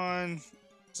link on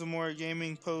some more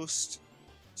gaming post,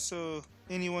 so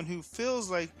anyone who feels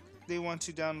like they want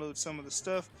to download some of the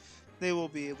stuff, they will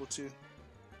be able to.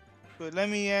 But let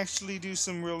me actually do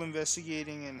some real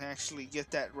investigating and actually get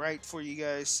that right for you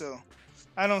guys. So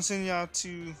I don't send y'all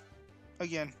to,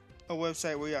 again, a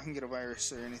website where y'all can get a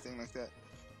virus or anything like that.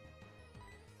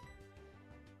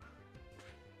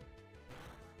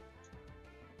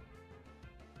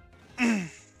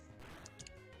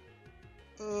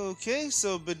 Okay,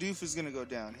 so Bidoof is gonna go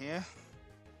down here.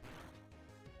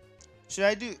 Should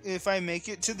I do, if I make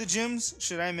it to the gyms,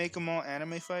 should I make them all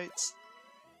anime fights?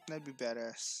 That'd be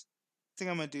badass. I think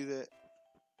I'm gonna do that.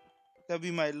 That'd be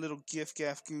my little gif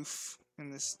gaff goof in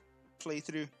this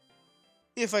playthrough.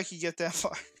 If I could get that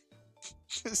far.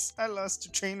 Because I lost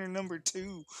to trainer number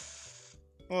 2.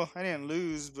 Well, I didn't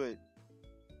lose, but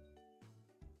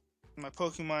my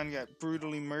Pokemon got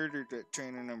brutally murdered at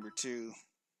trainer number 2.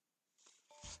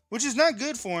 Which is not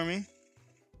good for me.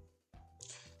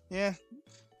 Yeah,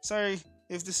 sorry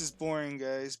if this is boring,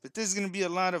 guys, but this is going to be a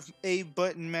lot of A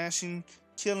button mashing,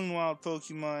 killing wild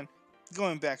Pokemon,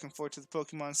 going back and forth to the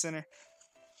Pokemon Center.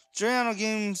 Drayono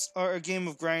games are a game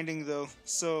of grinding, though,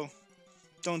 so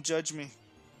don't judge me.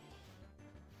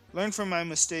 Learn from my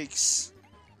mistakes.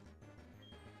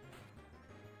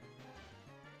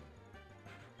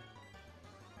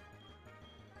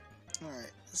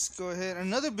 Alright, let's go ahead.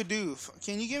 Another Bidoof.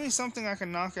 Can you give me something I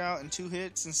can knock out in 2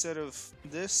 hits instead of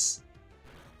this?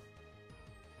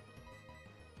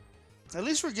 At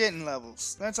least we're getting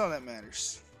levels. That's all that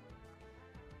matters.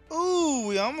 Ooh,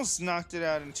 we almost knocked it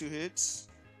out in 2 hits.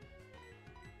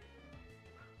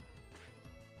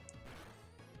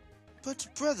 But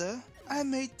brother, I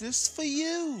made this for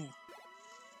you.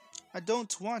 I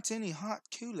don't want any hot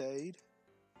Kool-Aid.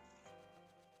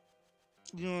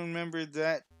 You remember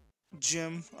that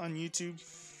gym on YouTube?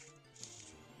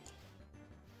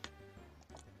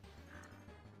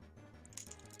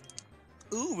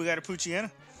 Ooh, we got a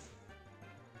Poochyena.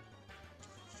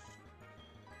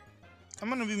 I'm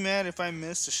gonna be mad if I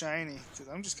miss a shiny, because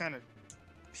I'm just kind of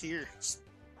here, just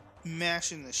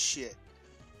mashing this shit.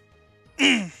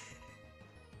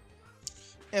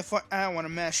 FYI, I want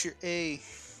to mash your A.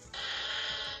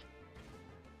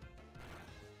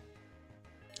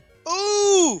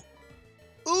 Ooh!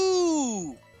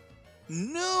 Ooh!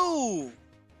 No!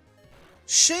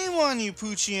 Shame on you,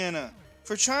 Poochyena,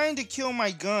 for trying to kill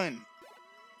my gun.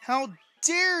 How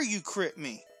dare you crit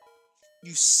me?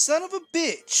 You son of a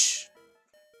bitch!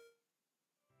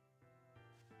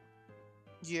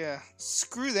 Yeah,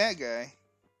 screw that guy.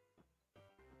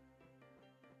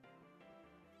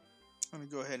 I'm gonna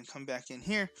go ahead and come back in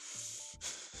here.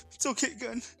 It's okay,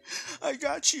 gun. I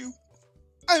got you.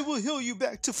 I will heal you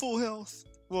back to full health.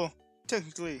 Well,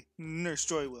 technically, Nurse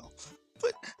Joy will.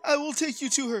 But I will take you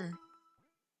to her.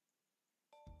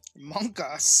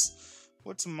 Monkas?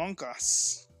 What's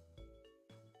Monkas?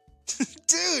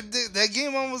 Dude, that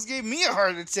game almost gave me a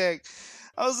heart attack.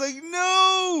 I was like,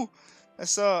 no! I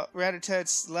saw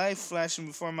Rat-a-Tat's life flashing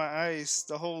before my eyes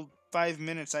the whole 5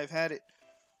 minutes I've had it.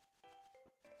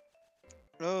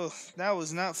 Oh, that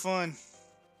was not fun.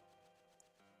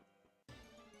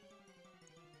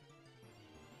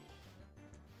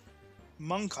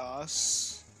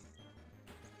 Monkas.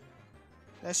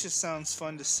 That just sounds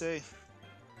fun to say.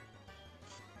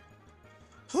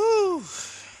 Whew!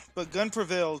 But gun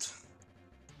prevailed.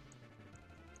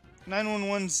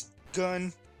 911's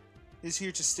gun is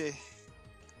here to stay.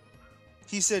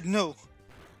 He said, no,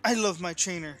 I love my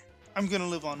trainer. I'm gonna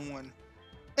live on 1.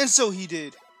 And so he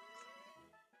did.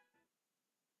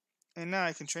 And now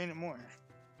I can train it more.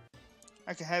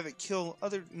 I can have it kill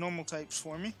other normal types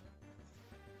for me.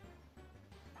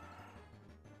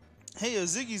 Hey, a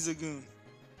Ziggy Zagoon.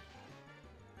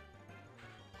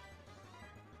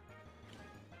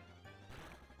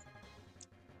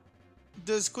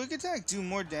 Does Quick Attack do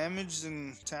more damage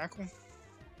than Tackle?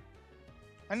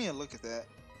 I need to look at that.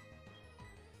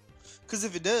 Because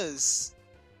if it does,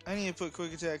 I need to put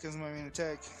Quick Attack as my main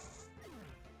attack.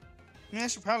 I mean, I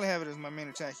should probably have it as my main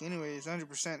attack anyway. It's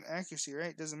 100% accuracy,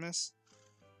 right? Doesn't miss.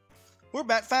 We're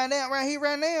about to find out right here,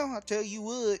 right now. I'll tell you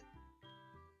what.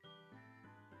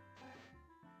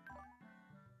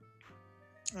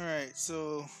 Alright,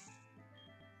 so...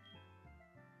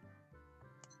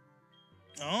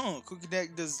 Oh, Quick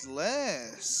Attack does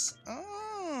less.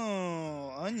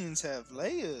 Oh, onions have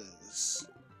layers.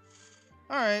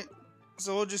 Alright,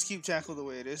 so we'll just keep Tackle the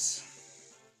way it is.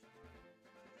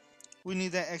 We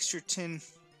need that extra 10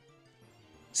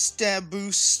 stab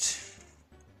boost.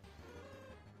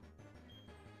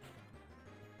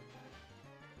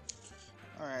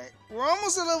 Alright, we're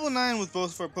almost at level 9 with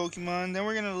both of our Pokemon. Then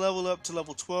we're going to level up to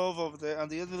level 12 over there on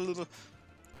the other little...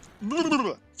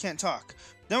 Can't talk.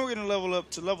 Then we're going to level up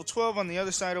to level 12 on the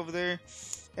other side over there.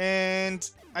 And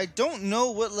I don't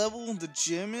know what level the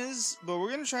gym is, but we're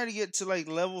going to try to get to like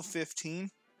level 15.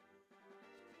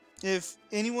 If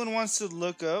anyone wants to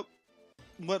look up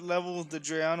what level the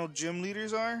Drayono gym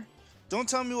leaders are, don't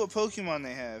tell me what Pokemon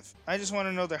they have. I just want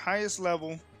to know their highest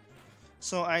level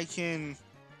so I can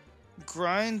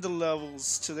grind the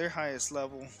levels to their highest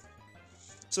level.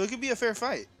 So it could be a fair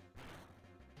fight.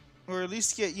 Or at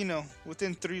least get, you know,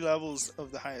 within 3 levels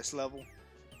of the highest level.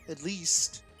 At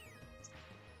least.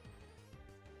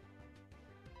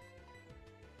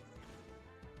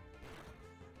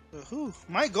 Whew.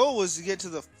 My goal was to get to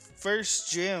the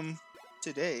first gym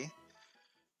today.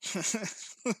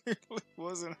 It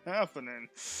wasn't happening.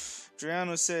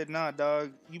 Drayono said, nah,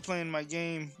 dog, you playing my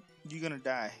game, you gonna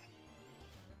die.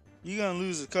 You gonna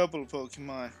lose a couple of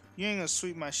Pokemon. You ain't gonna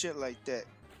sweep my shit like that.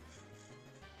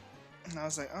 And I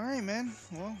was like, alright, man.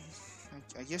 Well,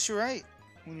 I guess you're right.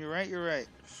 When you're right, you're right.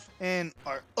 And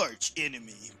our arch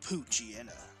enemy,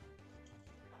 Poochyena.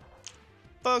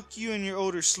 Fuck you and your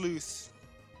older sleuth.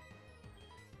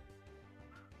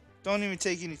 Don't even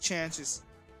take any chances.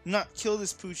 Not kill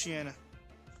this Poochyena.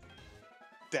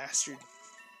 Bastard.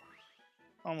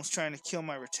 Almost trying to kill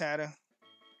my Rattata.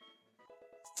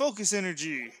 Focus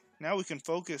energy. Now we can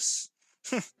focus.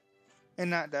 And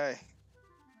not die.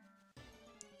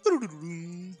 Ooh,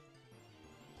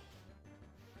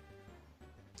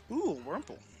 a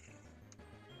Wurmple.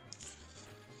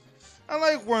 I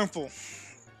like Wurmple.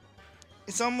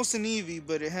 It's almost an Eevee,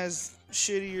 but it has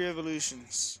shittier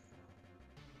evolutions.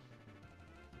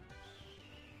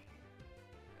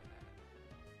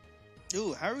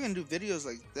 Ooh, how are we gonna do videos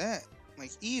like that?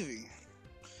 Like Eevee?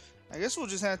 I guess we'll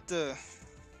just have to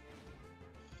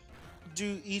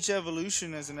do each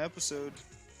evolution as an episode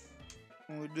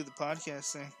when we do the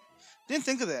podcast thing. Didn't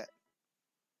think of that.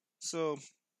 So,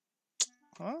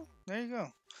 well, there you go.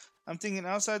 I'm thinking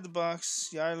outside the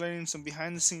box. Y'all are learning some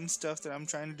behind the scenes stuff that I'm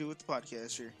trying to do with the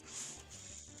podcast here.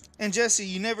 And Jesse,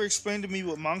 you never explained to me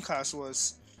what Monkas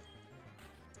was.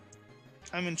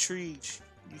 I'm intrigued.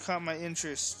 You caught my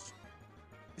interest.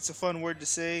 It's a fun word to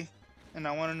say, and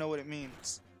I want to know what it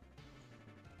means.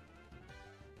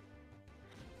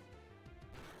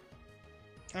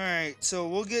 Alright, so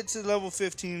we'll get to level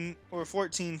 15 or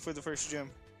 14 for the first gym.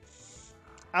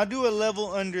 I'll do a level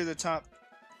under the top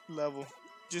level.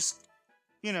 Just,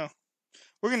 you know,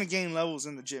 we're going to gain levels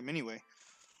in the gym anyway.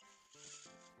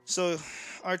 So,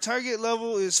 our target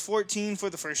level is 14 for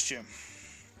the first gym.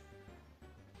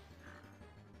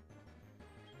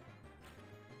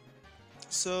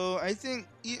 So, I think,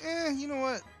 yeah, you know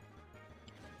what?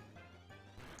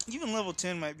 Even level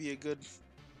 10 might be a good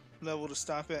level to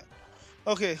stop at.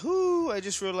 Okay, I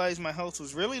just realized my health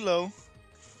was really low.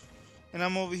 And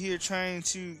I'm over here trying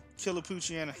to kill a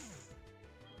Poochyena.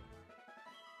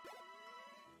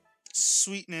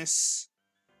 Sweetness.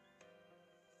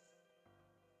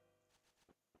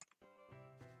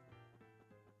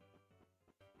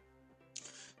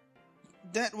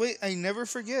 That way I never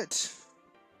forget.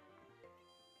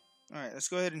 Alright, let's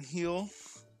go ahead and heal.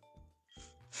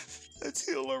 Let's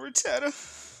heal our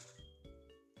Rattata.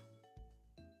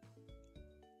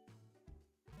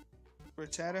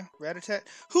 Ratatat?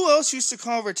 Who else used to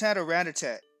call Rattata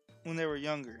Ratatat when they were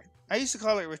younger? I used to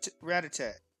call it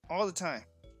Ratatat all the time.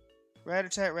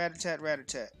 Ratatat, Ratatat,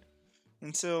 Ratatat.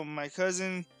 Until my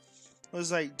cousin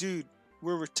was like, dude,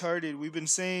 we're retarded. We've been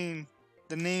saying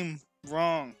the name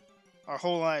wrong our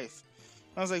whole life.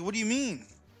 I was like, what do you mean?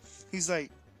 He's like,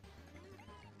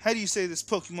 how do you say this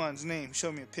Pokemon's name? He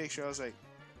showed me a picture. I was like,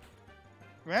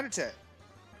 Ratatat.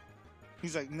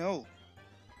 He's like, no,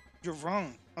 you're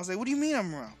wrong. I was like, what do you mean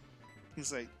I'm wrong? He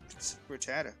was like, it's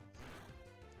Rattata.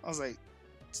 I was like,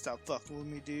 stop fucking with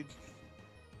me, dude.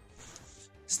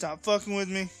 Stop fucking with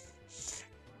me.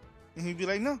 And he'd be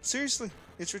like, no, seriously,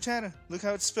 it's Rattata. Look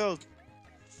how it's spelled.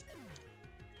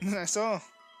 And then I saw,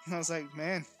 and I was like,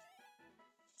 man,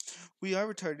 we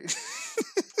are retarded.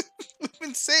 We've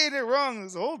been saying it wrong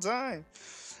this whole time.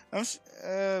 I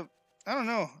don't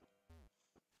know.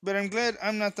 But I'm glad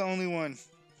I'm not the only one.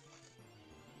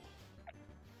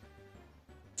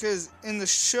 Because in the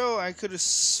show, I could have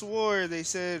swore they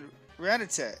said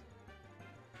Ratatat.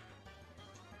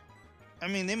 I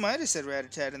mean, they might have said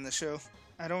Ratatat in the show.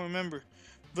 I don't remember.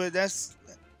 But that's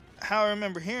how I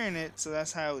remember hearing it, so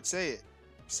that's how I would say it.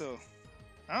 So,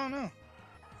 I don't know.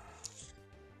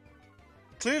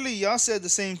 Clearly, y'all said the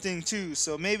same thing too,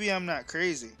 so maybe I'm not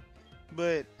crazy.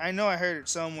 But I know I heard it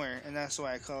somewhere, and that's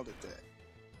why I called it that.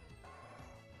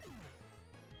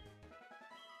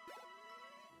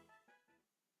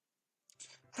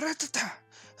 Ratata!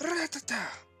 Ratata!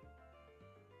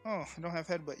 Oh, I don't have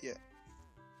headbutt yet.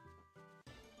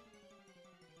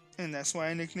 And that's why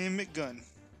I nicknamed it Gun.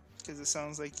 Because it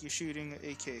sounds like you're shooting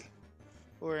an AK.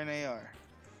 Or an AR.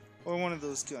 or one of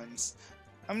those guns.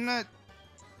 I'm not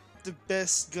the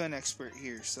best gun expert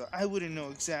here, so I wouldn't know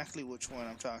exactly which one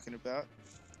I'm talking about,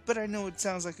 but I know it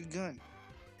sounds like a gun.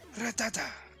 Ratata!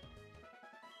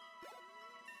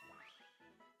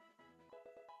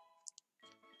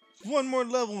 One more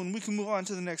level and we can move on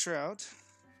to the next route.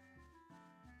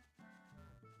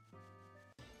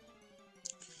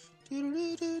 Here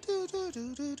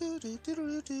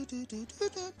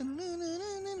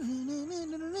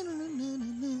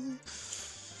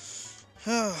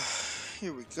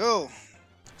we go.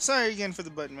 Sorry again for the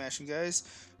button mashing, guys.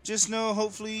 Just know,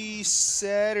 hopefully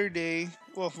Saturday,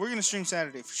 well, we're going to stream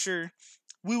Saturday for sure.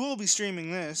 We will be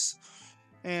streaming this,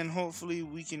 and hopefully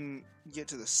we can get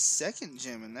to the second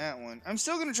gym in that one. I'm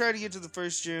still going to try to get to the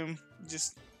first gym,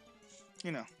 just,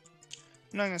 you know,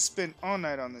 I'm not going to spend all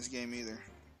night on this game either.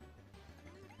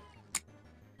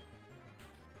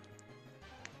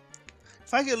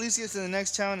 If I could at least get to the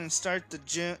next town and start the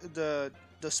gym, the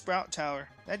Sprout Tower,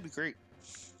 that'd be great.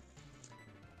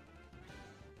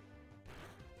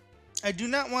 I do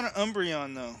not want an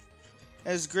Umbreon though.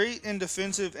 As great and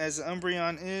defensive as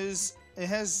Umbreon is, it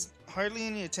has hardly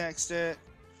any attack stat,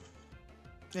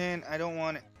 and I don't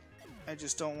want it. I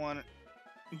just don't want it.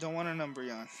 Don't want an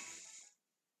Umbreon.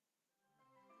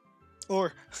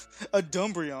 Or a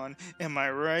Dumbreon, am I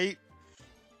right?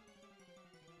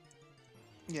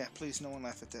 Yeah, please, no one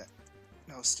laugh at that.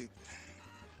 That was stupid.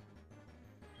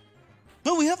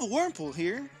 But we have a Wurmple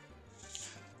here.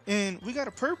 And we got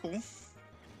a purple.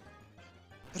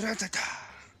 Ratata.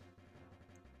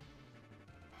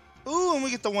 Ooh, and we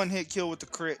get the one-hit kill with the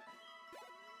crit.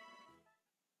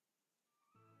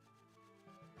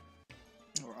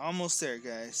 We're almost there,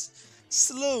 guys.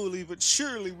 Slowly but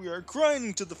surely, we are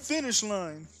grinding to the finish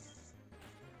line.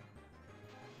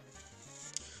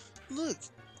 Look,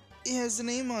 it has the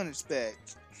name on its back.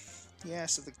 Yeah,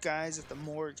 so the guys at the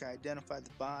morgue identified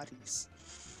the bodies.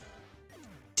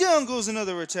 Down goes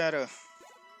another Rattata.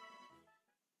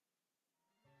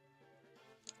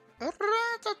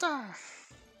 Ratata.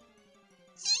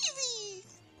 Eevee.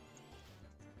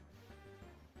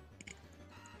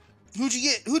 Who'd you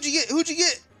get? Who'd you get? Who'd you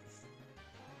get?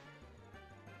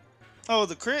 Oh,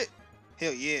 the crit?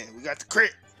 Hell yeah, we got the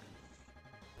crit.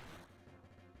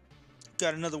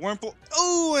 Got another Wurmple.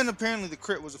 Oh, and apparently the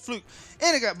crit was a fluke.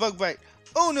 And it got Bug Bite.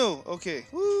 Oh no, okay.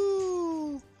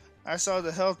 Woo! I saw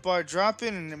the health bar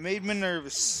dropping and it made me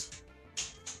nervous.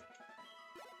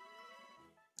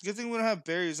 Good thing we don't have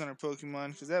berries on our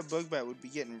Pokemon, because that Bug Bite would be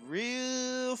getting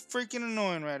real freaking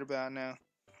annoying right about now.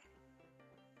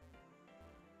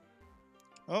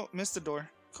 Oh, missed the door.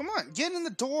 Come on, get in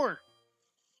the door.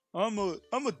 I'm a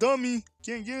dummy.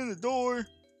 Can't get in the door.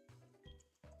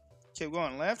 Kept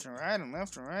going left and right and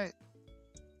left and right.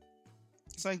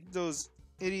 It's like those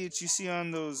idiots you see on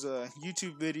those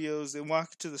YouTube videos. They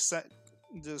walk to the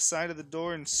side of the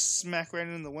door and smack right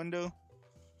in the window.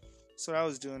 That's what I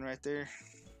was doing right there.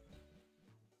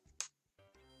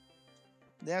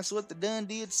 That's what the done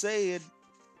did said.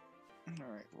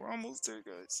 Alright, we're almost there,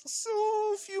 guys. So,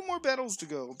 a few more battles to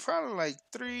go. Probably like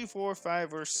 3, 4,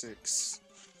 5, or 6.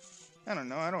 I don't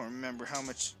know. I don't remember how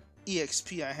much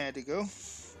EXP I had to go.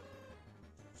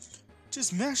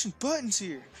 Just mashing buttons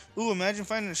here. Ooh, imagine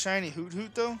finding a shiny Hoot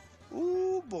Hoot though.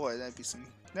 Ooh boy, that'd be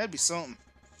something. That'd be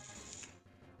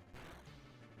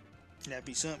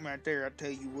something right there, I tell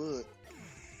you what.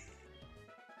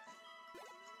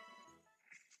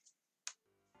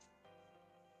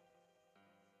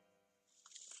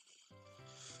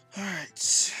 Alright.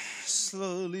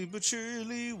 Slowly but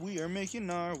surely we are making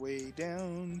our way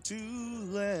down to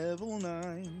level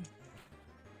 9.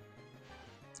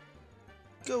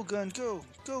 Go gun go!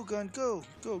 Go gun go!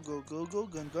 Go go go go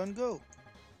gun gun go!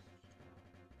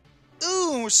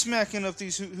 Ooh, and we're smacking up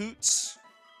these Hoot Hoots.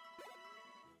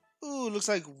 Ooh, looks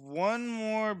like one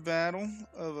more battle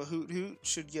of a Hoot Hoot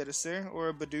should get us there, or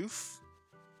a Bidoof.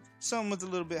 Something with a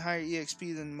little bit higher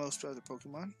EXP than most other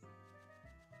Pokemon.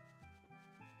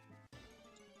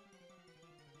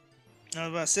 I was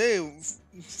about to say,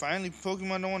 finally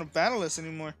Pokemon don't want to battle us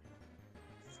anymore.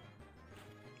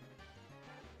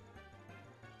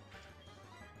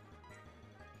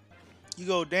 You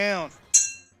go down.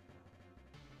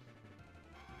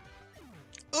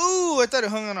 Ooh, I thought it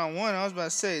hung on one. I was about to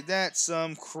say, that's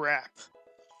some crap.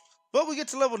 But we get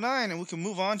to level 9 and we can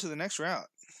move on to the next route.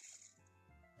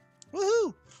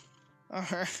 Woohoo!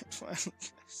 Alright, finally,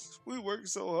 guys. We worked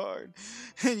so hard,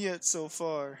 and yet so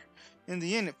far. In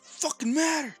the end, it fucking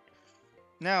mattered.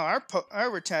 Now, our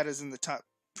Rattata's in the top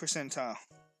percentile.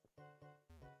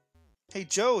 Hey,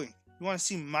 Joey, you want to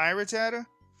see my Rattata?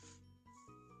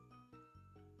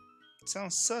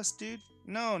 Sounds sus, dude.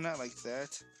 No, not like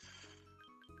that.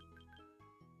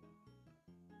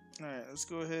 Alright, let's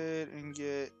go ahead and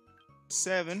get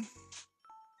 7.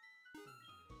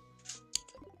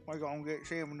 We're gonna get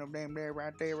 7 of them there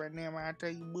right now, I tell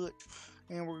you what.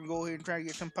 And we're gonna go ahead and try to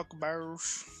get some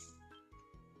Pokeballs.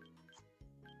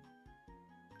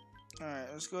 Alright,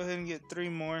 let's go ahead and get 3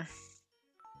 more.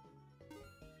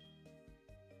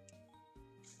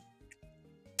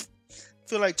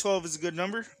 Feel like 12 is a good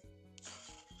number.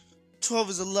 12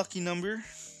 is a lucky number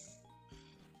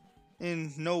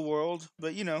in no world,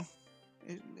 but you know,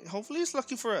 hopefully it's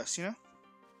lucky for us, you know?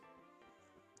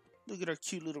 Look at our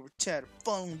cute little Rattata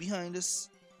phone behind us.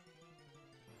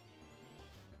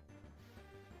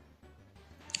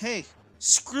 Hey,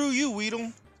 screw you,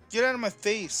 Weedle. Get out of my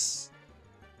face.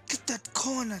 Get that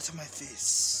corn out of my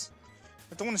face.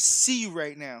 I don't want to see you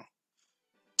right now.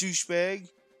 Douchebag.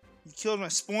 You killed my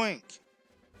Spoink.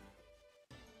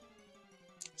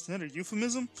 Is that a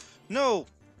euphemism? No.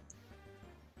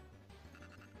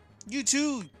 You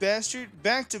too, bastard.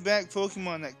 Back-to-back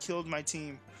Pokemon that killed my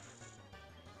team.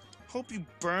 Hope you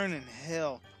burn in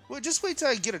hell. Well, just wait till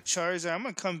I get a Charizard. I'm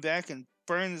gonna come back and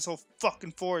burn this whole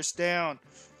fucking forest down.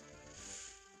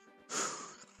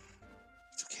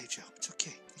 It's okay, Joe. It's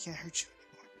okay. I can't hurt you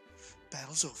anymore.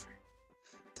 Battle's over.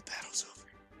 The battle's over.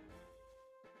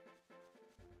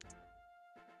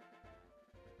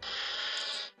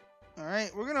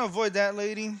 Alright, we're gonna avoid that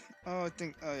lady. Oh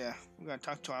yeah. We're gonna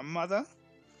talk to our mother.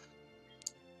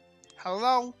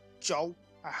 Hello, Joe.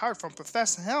 I heard from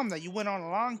Professor Helm that you went on a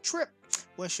long trip.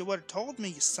 Wish you would have told me,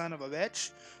 you son of a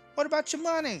bitch. What about your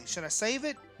money? Should I save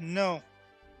it? No.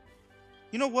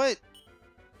 You know what?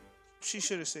 She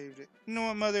should have saved it. You know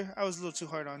what, Mother? I was a little too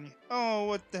hard on you. Oh,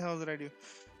 what the hell did I do?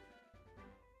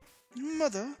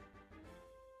 Mother?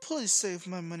 Please save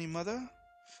my money, Mother.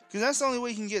 Because that's the only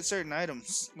way you can get certain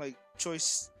items. Like,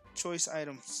 choice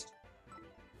items.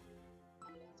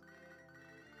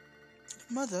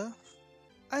 Mother?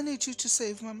 I need you to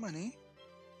save my money.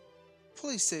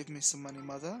 Please save me some money,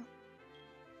 Mother.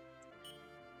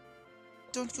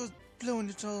 Don't go blowing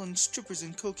it all on strippers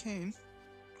and cocaine.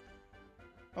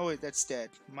 Oh wait, that's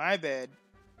Dad. My bad.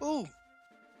 Oh,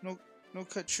 no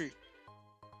cut tree.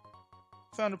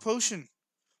 Found a potion.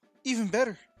 Even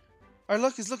better. Our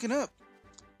luck is looking up.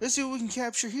 Let's see what we can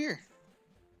capture here.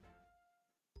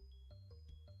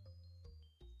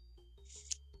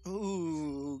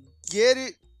 Ooh, get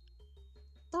it?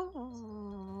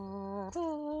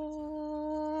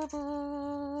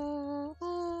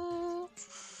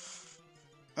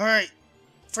 Alright,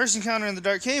 first encounter in the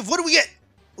Dark Cave. What do we get?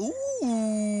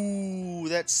 Ooh,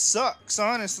 that sucks,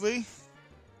 honestly.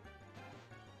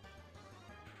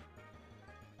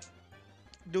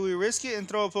 Do we risk it and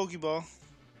throw a Pokeball?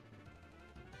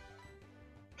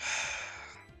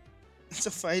 It's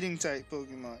a fighting type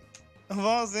Pokemon. Of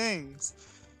all things.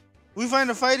 We find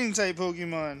a fighting type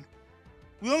Pokemon.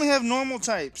 We only have normal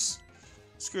types.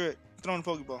 Screw it. Throwing a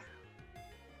Pokeball.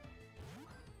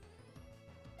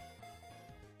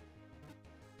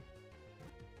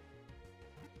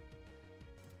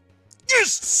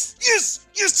 Yes! Yes!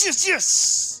 Yes, yes,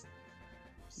 yes!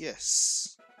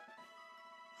 Yes.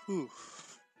 Whew.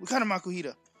 What kind of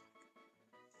Makuhita?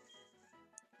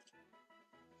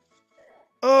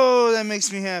 Oh, that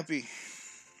makes me happy.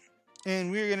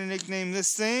 And we're gonna nickname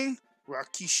this thing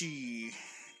Rakishi.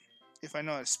 If I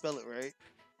know how to spell it right.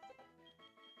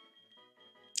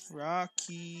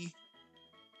 Rakishi.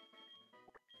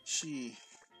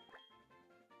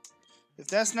 If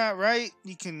that's not right,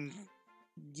 you can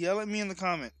yell at me in the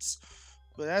comments.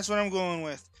 But that's what I'm going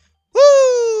with.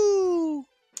 Woo!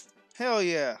 Hell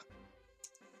yeah.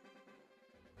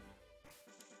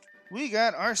 We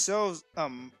got ourselves a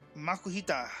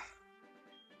Makuhita.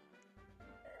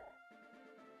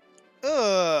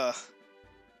 Ugh.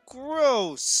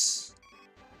 Gross.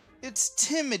 It's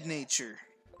timid nature.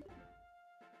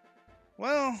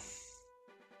 Well,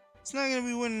 it's not gonna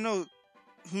be winning no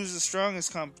who's the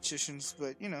strongest competitions,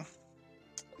 but you know.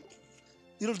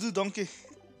 It'll do, donkey.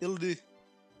 It'll do.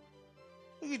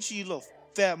 Look at you, little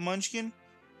fat munchkin.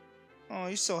 Oh,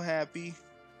 you're so happy.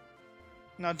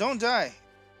 Now don't die.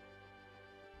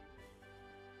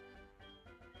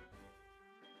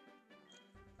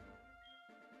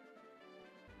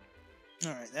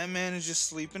 Alright, that man is just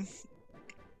sleeping.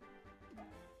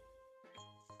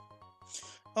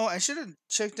 Oh, I should have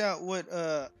checked out what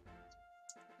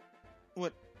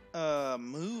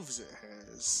moves it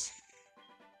has.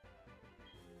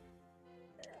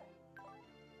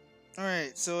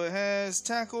 Alright, so it has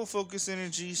tackle, focus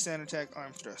energy, stand attack,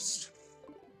 arm thrust.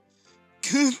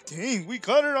 Good thing we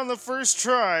caught it on the first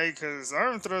try, cause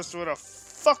arm thrust would have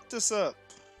fucked us up.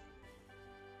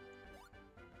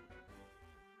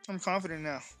 I'm confident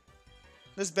now.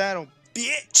 Let's battle,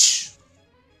 bitch!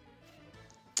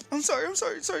 I'm sorry,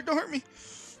 don't hurt me.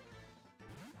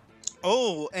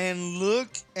 Oh, and look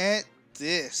at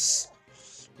this.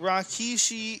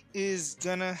 Rakishi is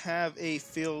gonna have a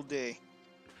field day.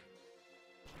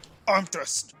 Arm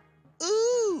thrust.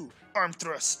 Ooh! Arm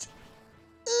thrust.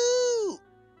 Ooh!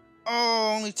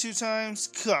 Oh, only 2 times?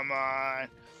 Come on.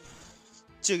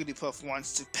 Jigglypuff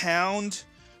wants to pound.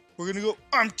 We're gonna go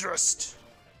arm thrust.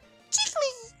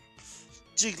 Jiggly!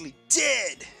 Jiggly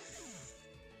dead!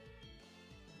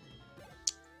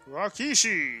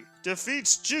 Rakishi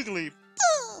defeats Jigglypuff.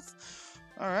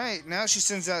 Alright, now she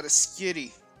sends out a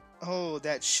Skitty. Oh,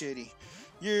 that's shitty.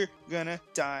 You're gonna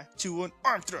die to an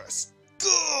arm thrust.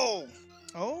 Go!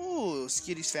 Oh,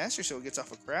 Skitty's faster, so it gets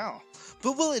off a growl.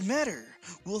 But will it matter?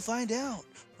 We'll find out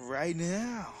right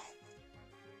now.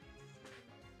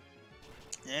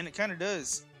 And it kind of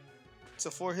does. It's a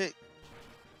 4-hit.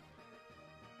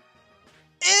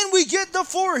 And we get the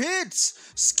 4 hits!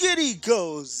 Skitty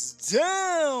goes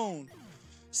down!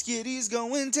 Skitty's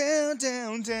going down,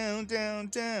 down, down, down,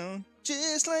 down.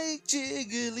 Just like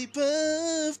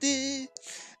Jigglypuff did.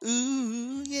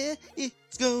 Ooh, yeah,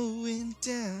 it's going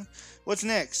down. What's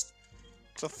next?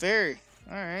 Clefairy.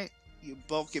 Alright, you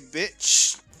bulky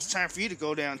bitch. It's time for you to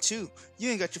go down too. You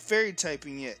ain't got your fairy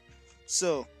typing yet.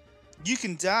 So, you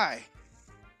can die.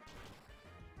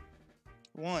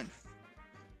 1,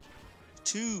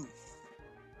 2.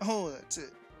 Oh, that's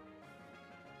it.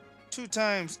 2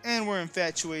 times, and we're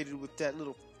infatuated with that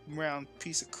little round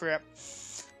piece of crap.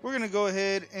 We're gonna go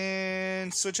ahead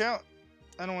and switch out.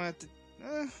 I don't want to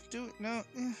do it. No.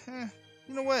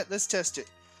 You know what? Let's test it.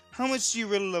 How much do you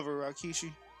really love her,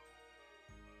 Rakishi?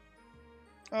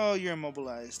 Oh, you're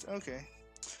immobilized. Okay.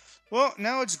 Well,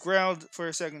 now it's growled for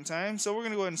a second time, so we're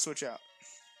gonna go ahead and switch out.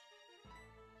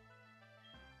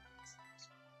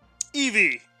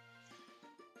 Eevee!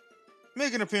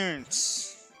 Make an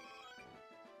appearance.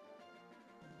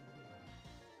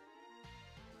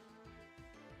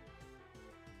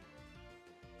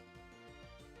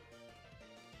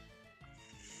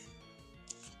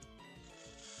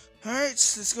 Alright,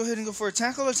 let's go ahead and go for a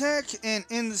tackle attack and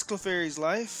end this Clefairy's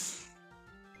life.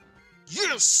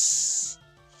 Yes!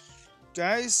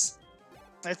 Guys,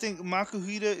 I think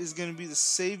Makuhita is going to be the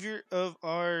savior of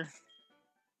our...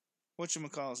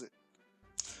 whatchamacallit?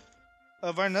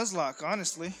 Of our Nuzlocke,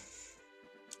 honestly.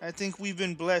 I think we've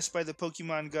been blessed by the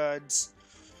Pokemon gods.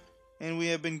 And we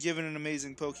have been given an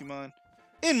amazing Pokemon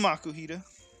in Makuhita.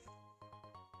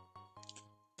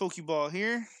 Pokeball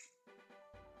here.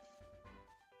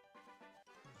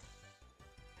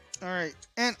 Alright,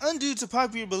 and undue to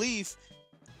popular belief,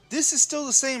 this is still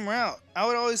the same route. I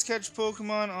would always catch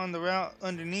Pokemon on the route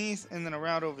underneath and then a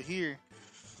route over here.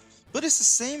 But it's the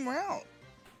same route.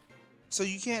 So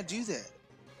you can't do that.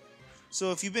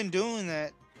 So if you've been doing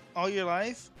that all your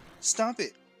life, stop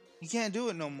it. You can't do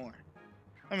it no more.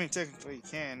 I mean, technically you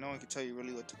can. No one can tell you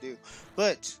really what to do.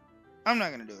 But I'm not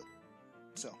going to do it.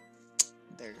 So,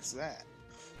 there's that.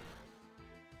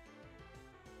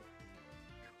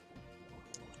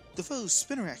 The foe's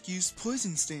Spinarak used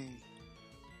Poison Sting.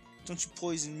 Don't you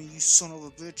poison me, you son of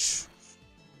a bitch.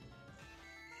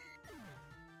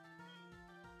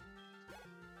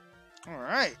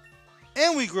 Alright.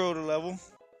 And we grow to level.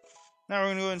 Now we're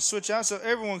going to go ahead and switch out so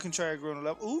everyone can try to grow to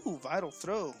level. Ooh, Vital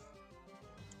Throw.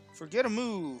 Forget a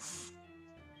move.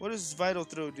 What does Vital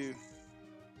Throw do?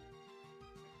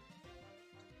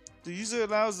 The user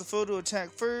allows the foe to attack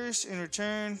first. In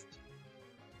return,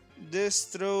 this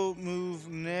throw move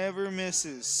never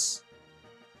misses.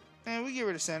 And we get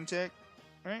rid of Sand Attack,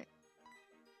 right?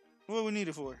 What do we need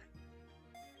it for?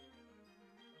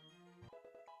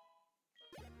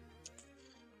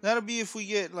 That'll be if we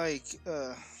get like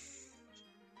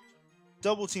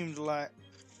double teamed a lot.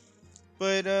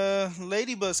 But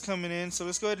Ladybug's coming in, so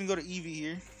let's go ahead and go to Eevee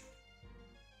here.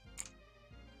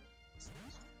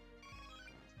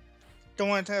 Don't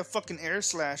want to have fucking Air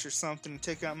Slash or something and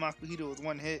take out Makuhita with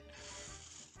 1 hit.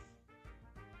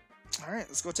 Alright,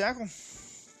 let's go tackle.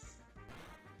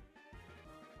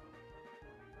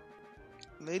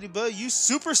 Ladybug, use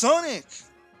Supersonic!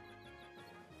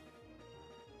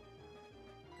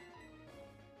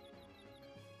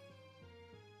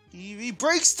 Eevee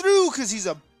breaks through because he's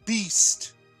a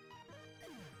beast.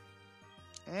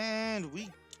 And we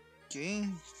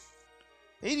gain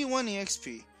 81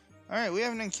 EXP. Alright, we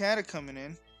have an Encata coming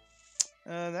in.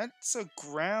 That's a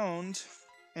ground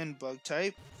and bug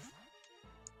type.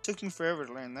 Took me forever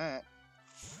to learn that.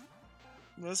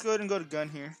 Let's go ahead and go to gun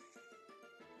here.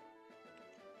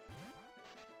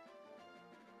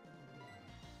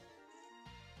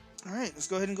 Alright, let's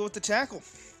go ahead and go with the tackle.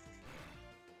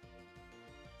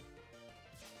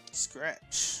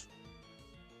 Scratch.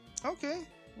 Okay,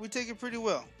 we take it pretty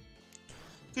well.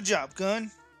 Good job,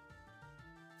 gun.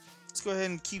 Let's go ahead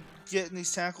and keep getting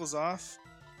these tackles off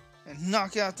and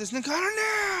knock out this Nikata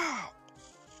now!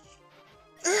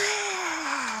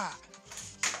 Ah!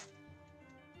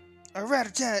 Our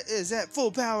Rat-a-tat is at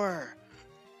full power!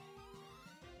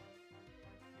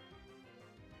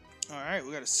 Alright,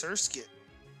 we got a Surskit.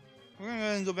 We're gonna go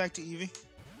ahead and go back to Eevee.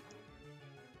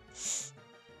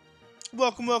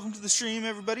 Welcome to the stream,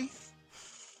 everybody.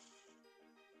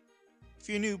 If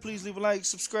you're new, please leave a like,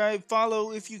 subscribe,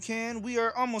 follow if you can. We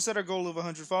are almost at our goal of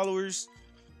 100 followers.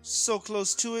 So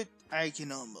close to it, I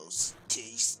can almost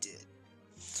taste it.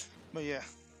 But yeah,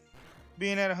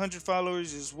 being at 100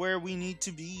 followers is where we need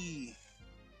to be.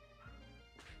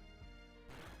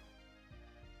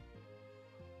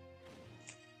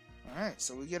 Alright,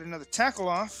 so we get another tackle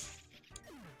off.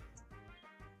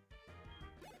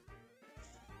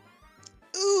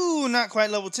 Ooh, not quite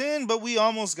level 10, but we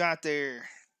almost got there.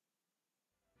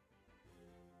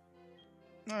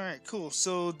 Alright, cool.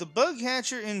 So the bug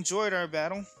hatcher enjoyed our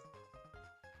battle.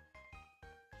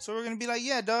 So we're gonna be like,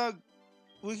 yeah, dog,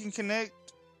 we can connect.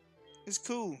 It's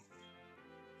cool.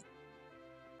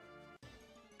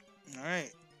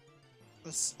 Alright.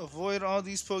 Let's avoid all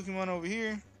these Pokemon over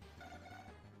here.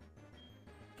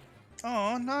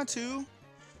 Oh, Natu.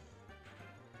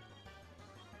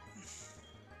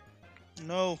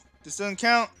 No, this doesn't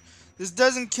count. This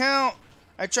doesn't count.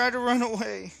 I tried to run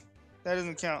away. That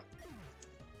doesn't count.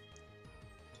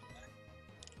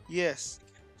 Yes.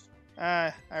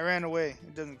 I ran away.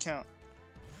 It doesn't count.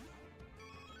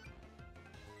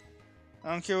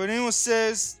 I don't care what anyone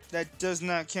says. That does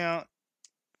not count.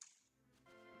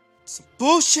 Some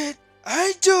bullshit. I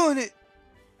ain't doing it.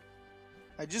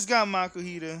 I just got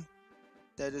Makuhita.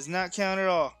 That does not count at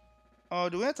all. Oh,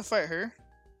 do we have to fight her?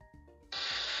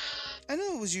 I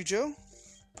knew it was you, Joe.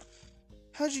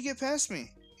 How'd you get past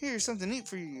me? Here's something neat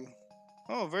for you.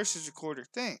 Oh, versus recorder.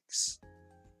 Thanks.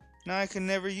 Now I can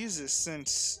never use this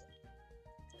since...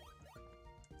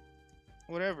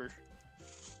 whatever.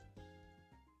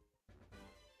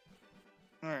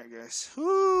 Alright, guys.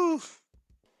 Woo!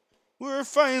 We're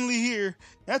finally here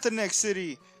at the next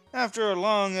city. After a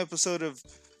long episode of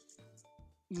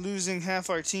losing half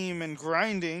our team and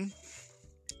grinding,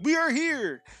 we are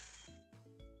here!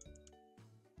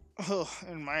 Oh,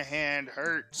 and my hand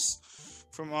hurts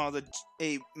from all the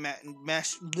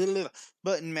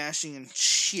button mashing and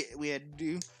shit we had to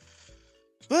do.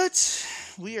 But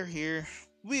we are here.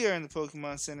 We are in the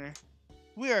Pokemon Center.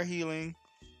 We are healing.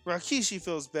 Rakishi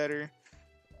feels better.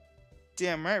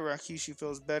 Damn right, Rakishi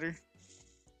feels better.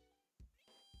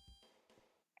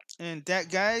 And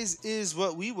that, guys, is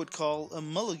what we would call a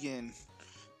mulligan.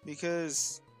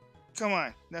 Because, come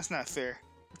on, that's not fair.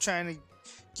 We're trying to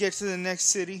get to the next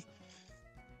city.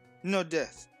 No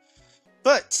death.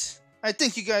 But I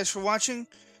thank you guys for watching.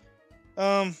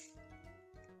 Like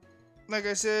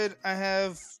I said, I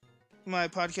have my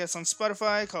podcast on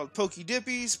Spotify called Pokey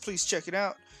Dippies. Please check it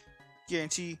out.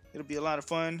 Guarantee it'll be a lot of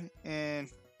fun and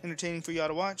entertaining for y'all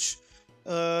to watch.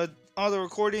 All the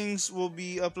recordings will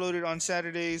be uploaded on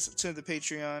Saturdays to the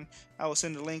Patreon. I will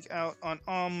send a link out on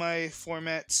all my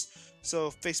formats. So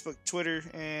Facebook, Twitter,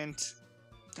 and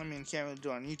I mean, can't really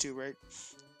do it on YouTube, right?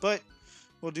 But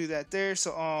we'll do that there.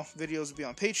 So all videos will be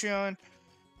on Patreon.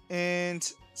 And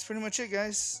that's pretty much it,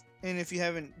 guys. And if you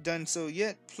haven't done so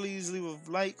yet, please leave a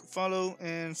like, follow,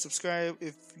 and subscribe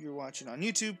if you're watching on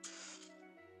YouTube.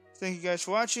 Thank you guys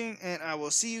for watching, and I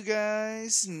will see you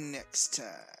guys next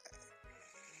time.